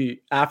suspect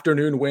the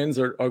afternoon wins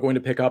are going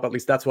to pick up. At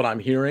least that's what I'm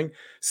hearing.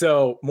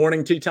 So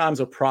morning tee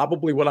times are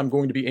probably what I'm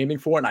going to be aiming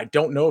for. And I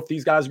don't know if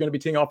these guys are going to be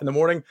teeing off in the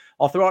morning.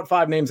 I'll throw out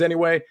 5 names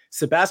anyway.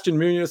 Sebastian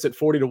Munoz at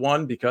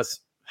 40-1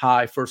 because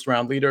high first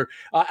round leader.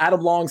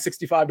 Adam Long,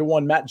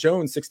 65-1. Matt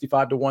Jones,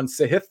 65-1.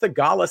 Sahith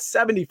Theegala,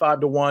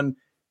 75-1.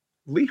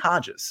 Lee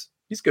Hodges,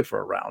 he's good for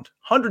a round,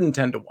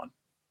 110-1.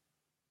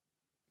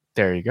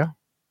 There you go.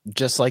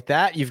 Just like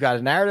that. You've got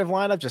a narrative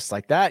lineup. Just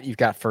like that. You've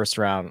got first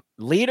round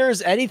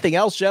leaders. Anything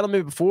else,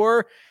 gentlemen,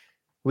 before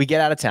we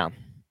get out of town?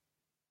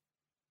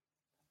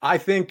 I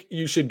think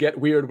you should get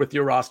weird with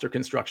your roster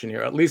construction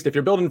here. At least if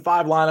you're building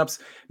 5 lineups,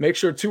 make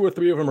sure 2 or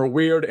 3 of them are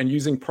weird and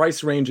using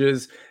price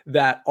ranges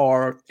that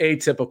are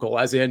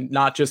atypical, as in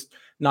not just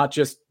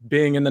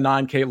being in the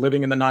 9K,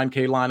 living in the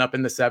 9K lineup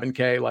in the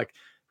 7K. Like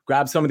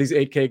grab some of these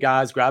 8K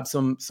guys, grab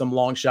some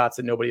long shots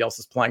that nobody else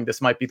is playing.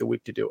 This might be the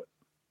week to do it.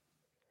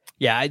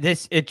 Yeah,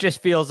 it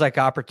just feels like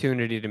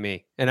opportunity to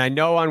me. And I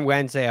know on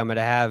Wednesday I'm going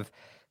to have,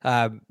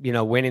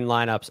 winning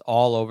lineups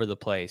all over the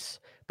place.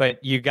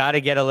 But you got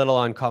to get a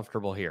little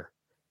uncomfortable here.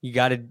 You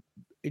got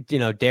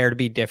to, dare to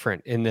be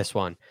different in this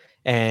one.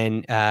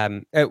 And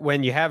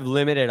when you have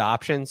limited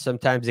options,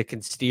 sometimes it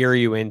can steer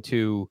you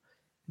into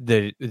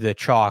the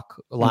chalk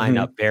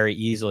lineup very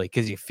easily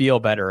because you feel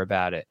better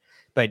about it.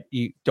 But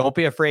you don't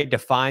be afraid to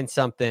find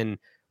something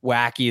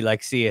wacky,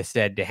 like Sia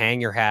said, to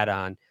hang your hat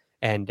on.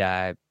 And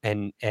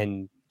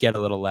get a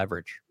little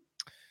leverage.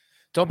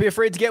 Don't be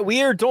afraid to get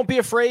weird. Don't be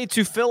afraid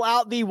to fill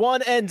out the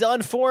one and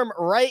done form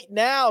right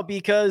now,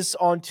 because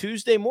on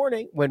Tuesday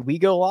morning, when we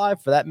go live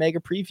for that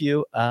mega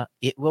preview,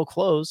 it will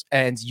close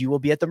and you will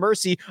be at the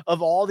mercy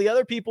of all the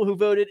other people who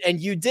voted and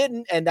you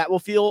didn't. And that will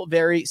feel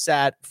very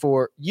sad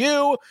for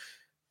you.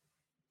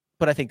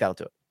 But I think that'll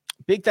do it.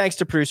 Big thanks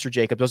to producer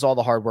Jacob. Does all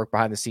the hard work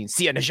behind the scenes.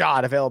 Sia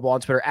Najad, available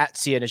on Twitter at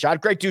Sia Najad.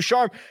 Greg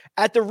Ducharme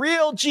at The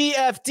Real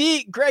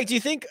GFD. Greg, do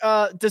you think,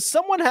 does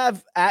someone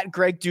have at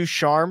Greg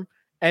Ducharme?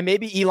 And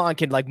maybe Elon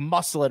can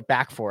muscle it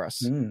back for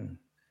us.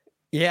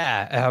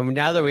 Yeah.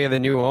 Now that we have a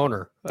new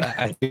owner,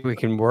 I think we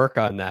can work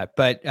on that.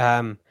 But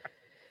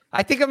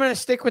I think I'm going to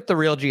stick with The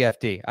Real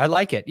GFD. I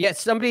like it.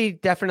 Yes, somebody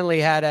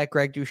definitely had at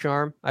Greg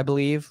Ducharme, I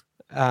believe.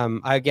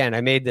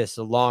 I made this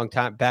a long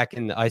time back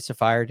in the Ice of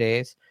Fire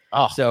days.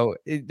 Oh, so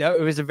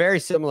it was a very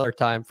similar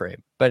time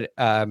frame, but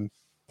I'll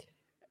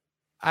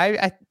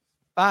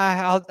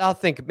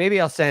think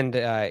maybe I'll send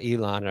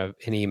Elon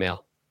an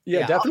email.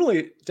 Yeah,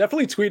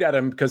 definitely tweet at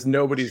him because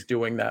nobody's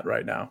doing that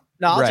right now.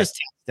 No,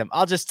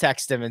 I'll just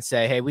text him and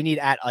say, hey, we need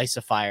at Ice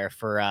of Fire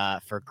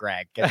for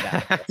Greg. Get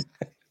that.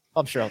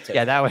 I'm sure I'll take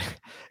it.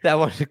 That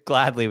one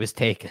gladly was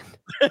taken.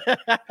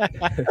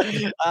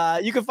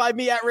 You can find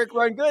me at Rick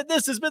Run Good.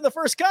 This has been The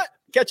First Cut.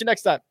 Catch you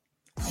next time.